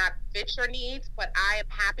might not fit your needs, but I am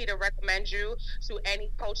happy to recommend you to any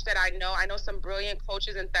coach that I know. I know some brilliant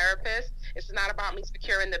coaches and therapists. It's not about me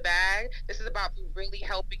securing the bag. This is about really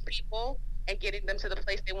helping people and getting them to the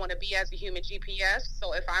place they want to be as a human GPS.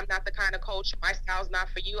 So if I'm not the kind of coach, my style's not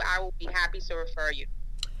for you, I will be happy to refer you.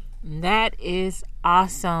 That is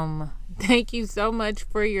awesome. Thank you so much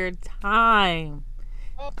for your time.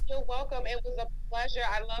 Oh, you're welcome. It was a pleasure.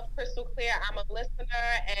 I love Crystal Clear. I'm a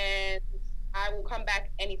listener, and I will come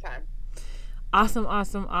back anytime. Awesome.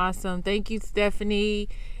 Thank you, Stephanie.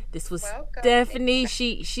 This was welcome. Stephanie.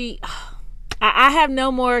 I have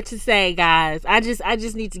no more to say, guys. I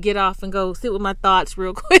just need to get off and go sit with my thoughts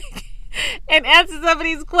real quick and answer some of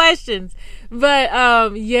these questions. But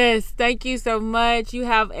yes, thank you so much. You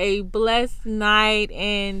have a blessed night,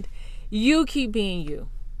 and you keep being you.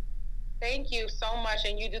 Thank you so much,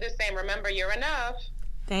 and you do the same. Remember, you're enough.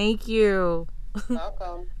 Thank you.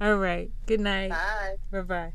 Welcome. All right. Good night. Bye. Bye-bye.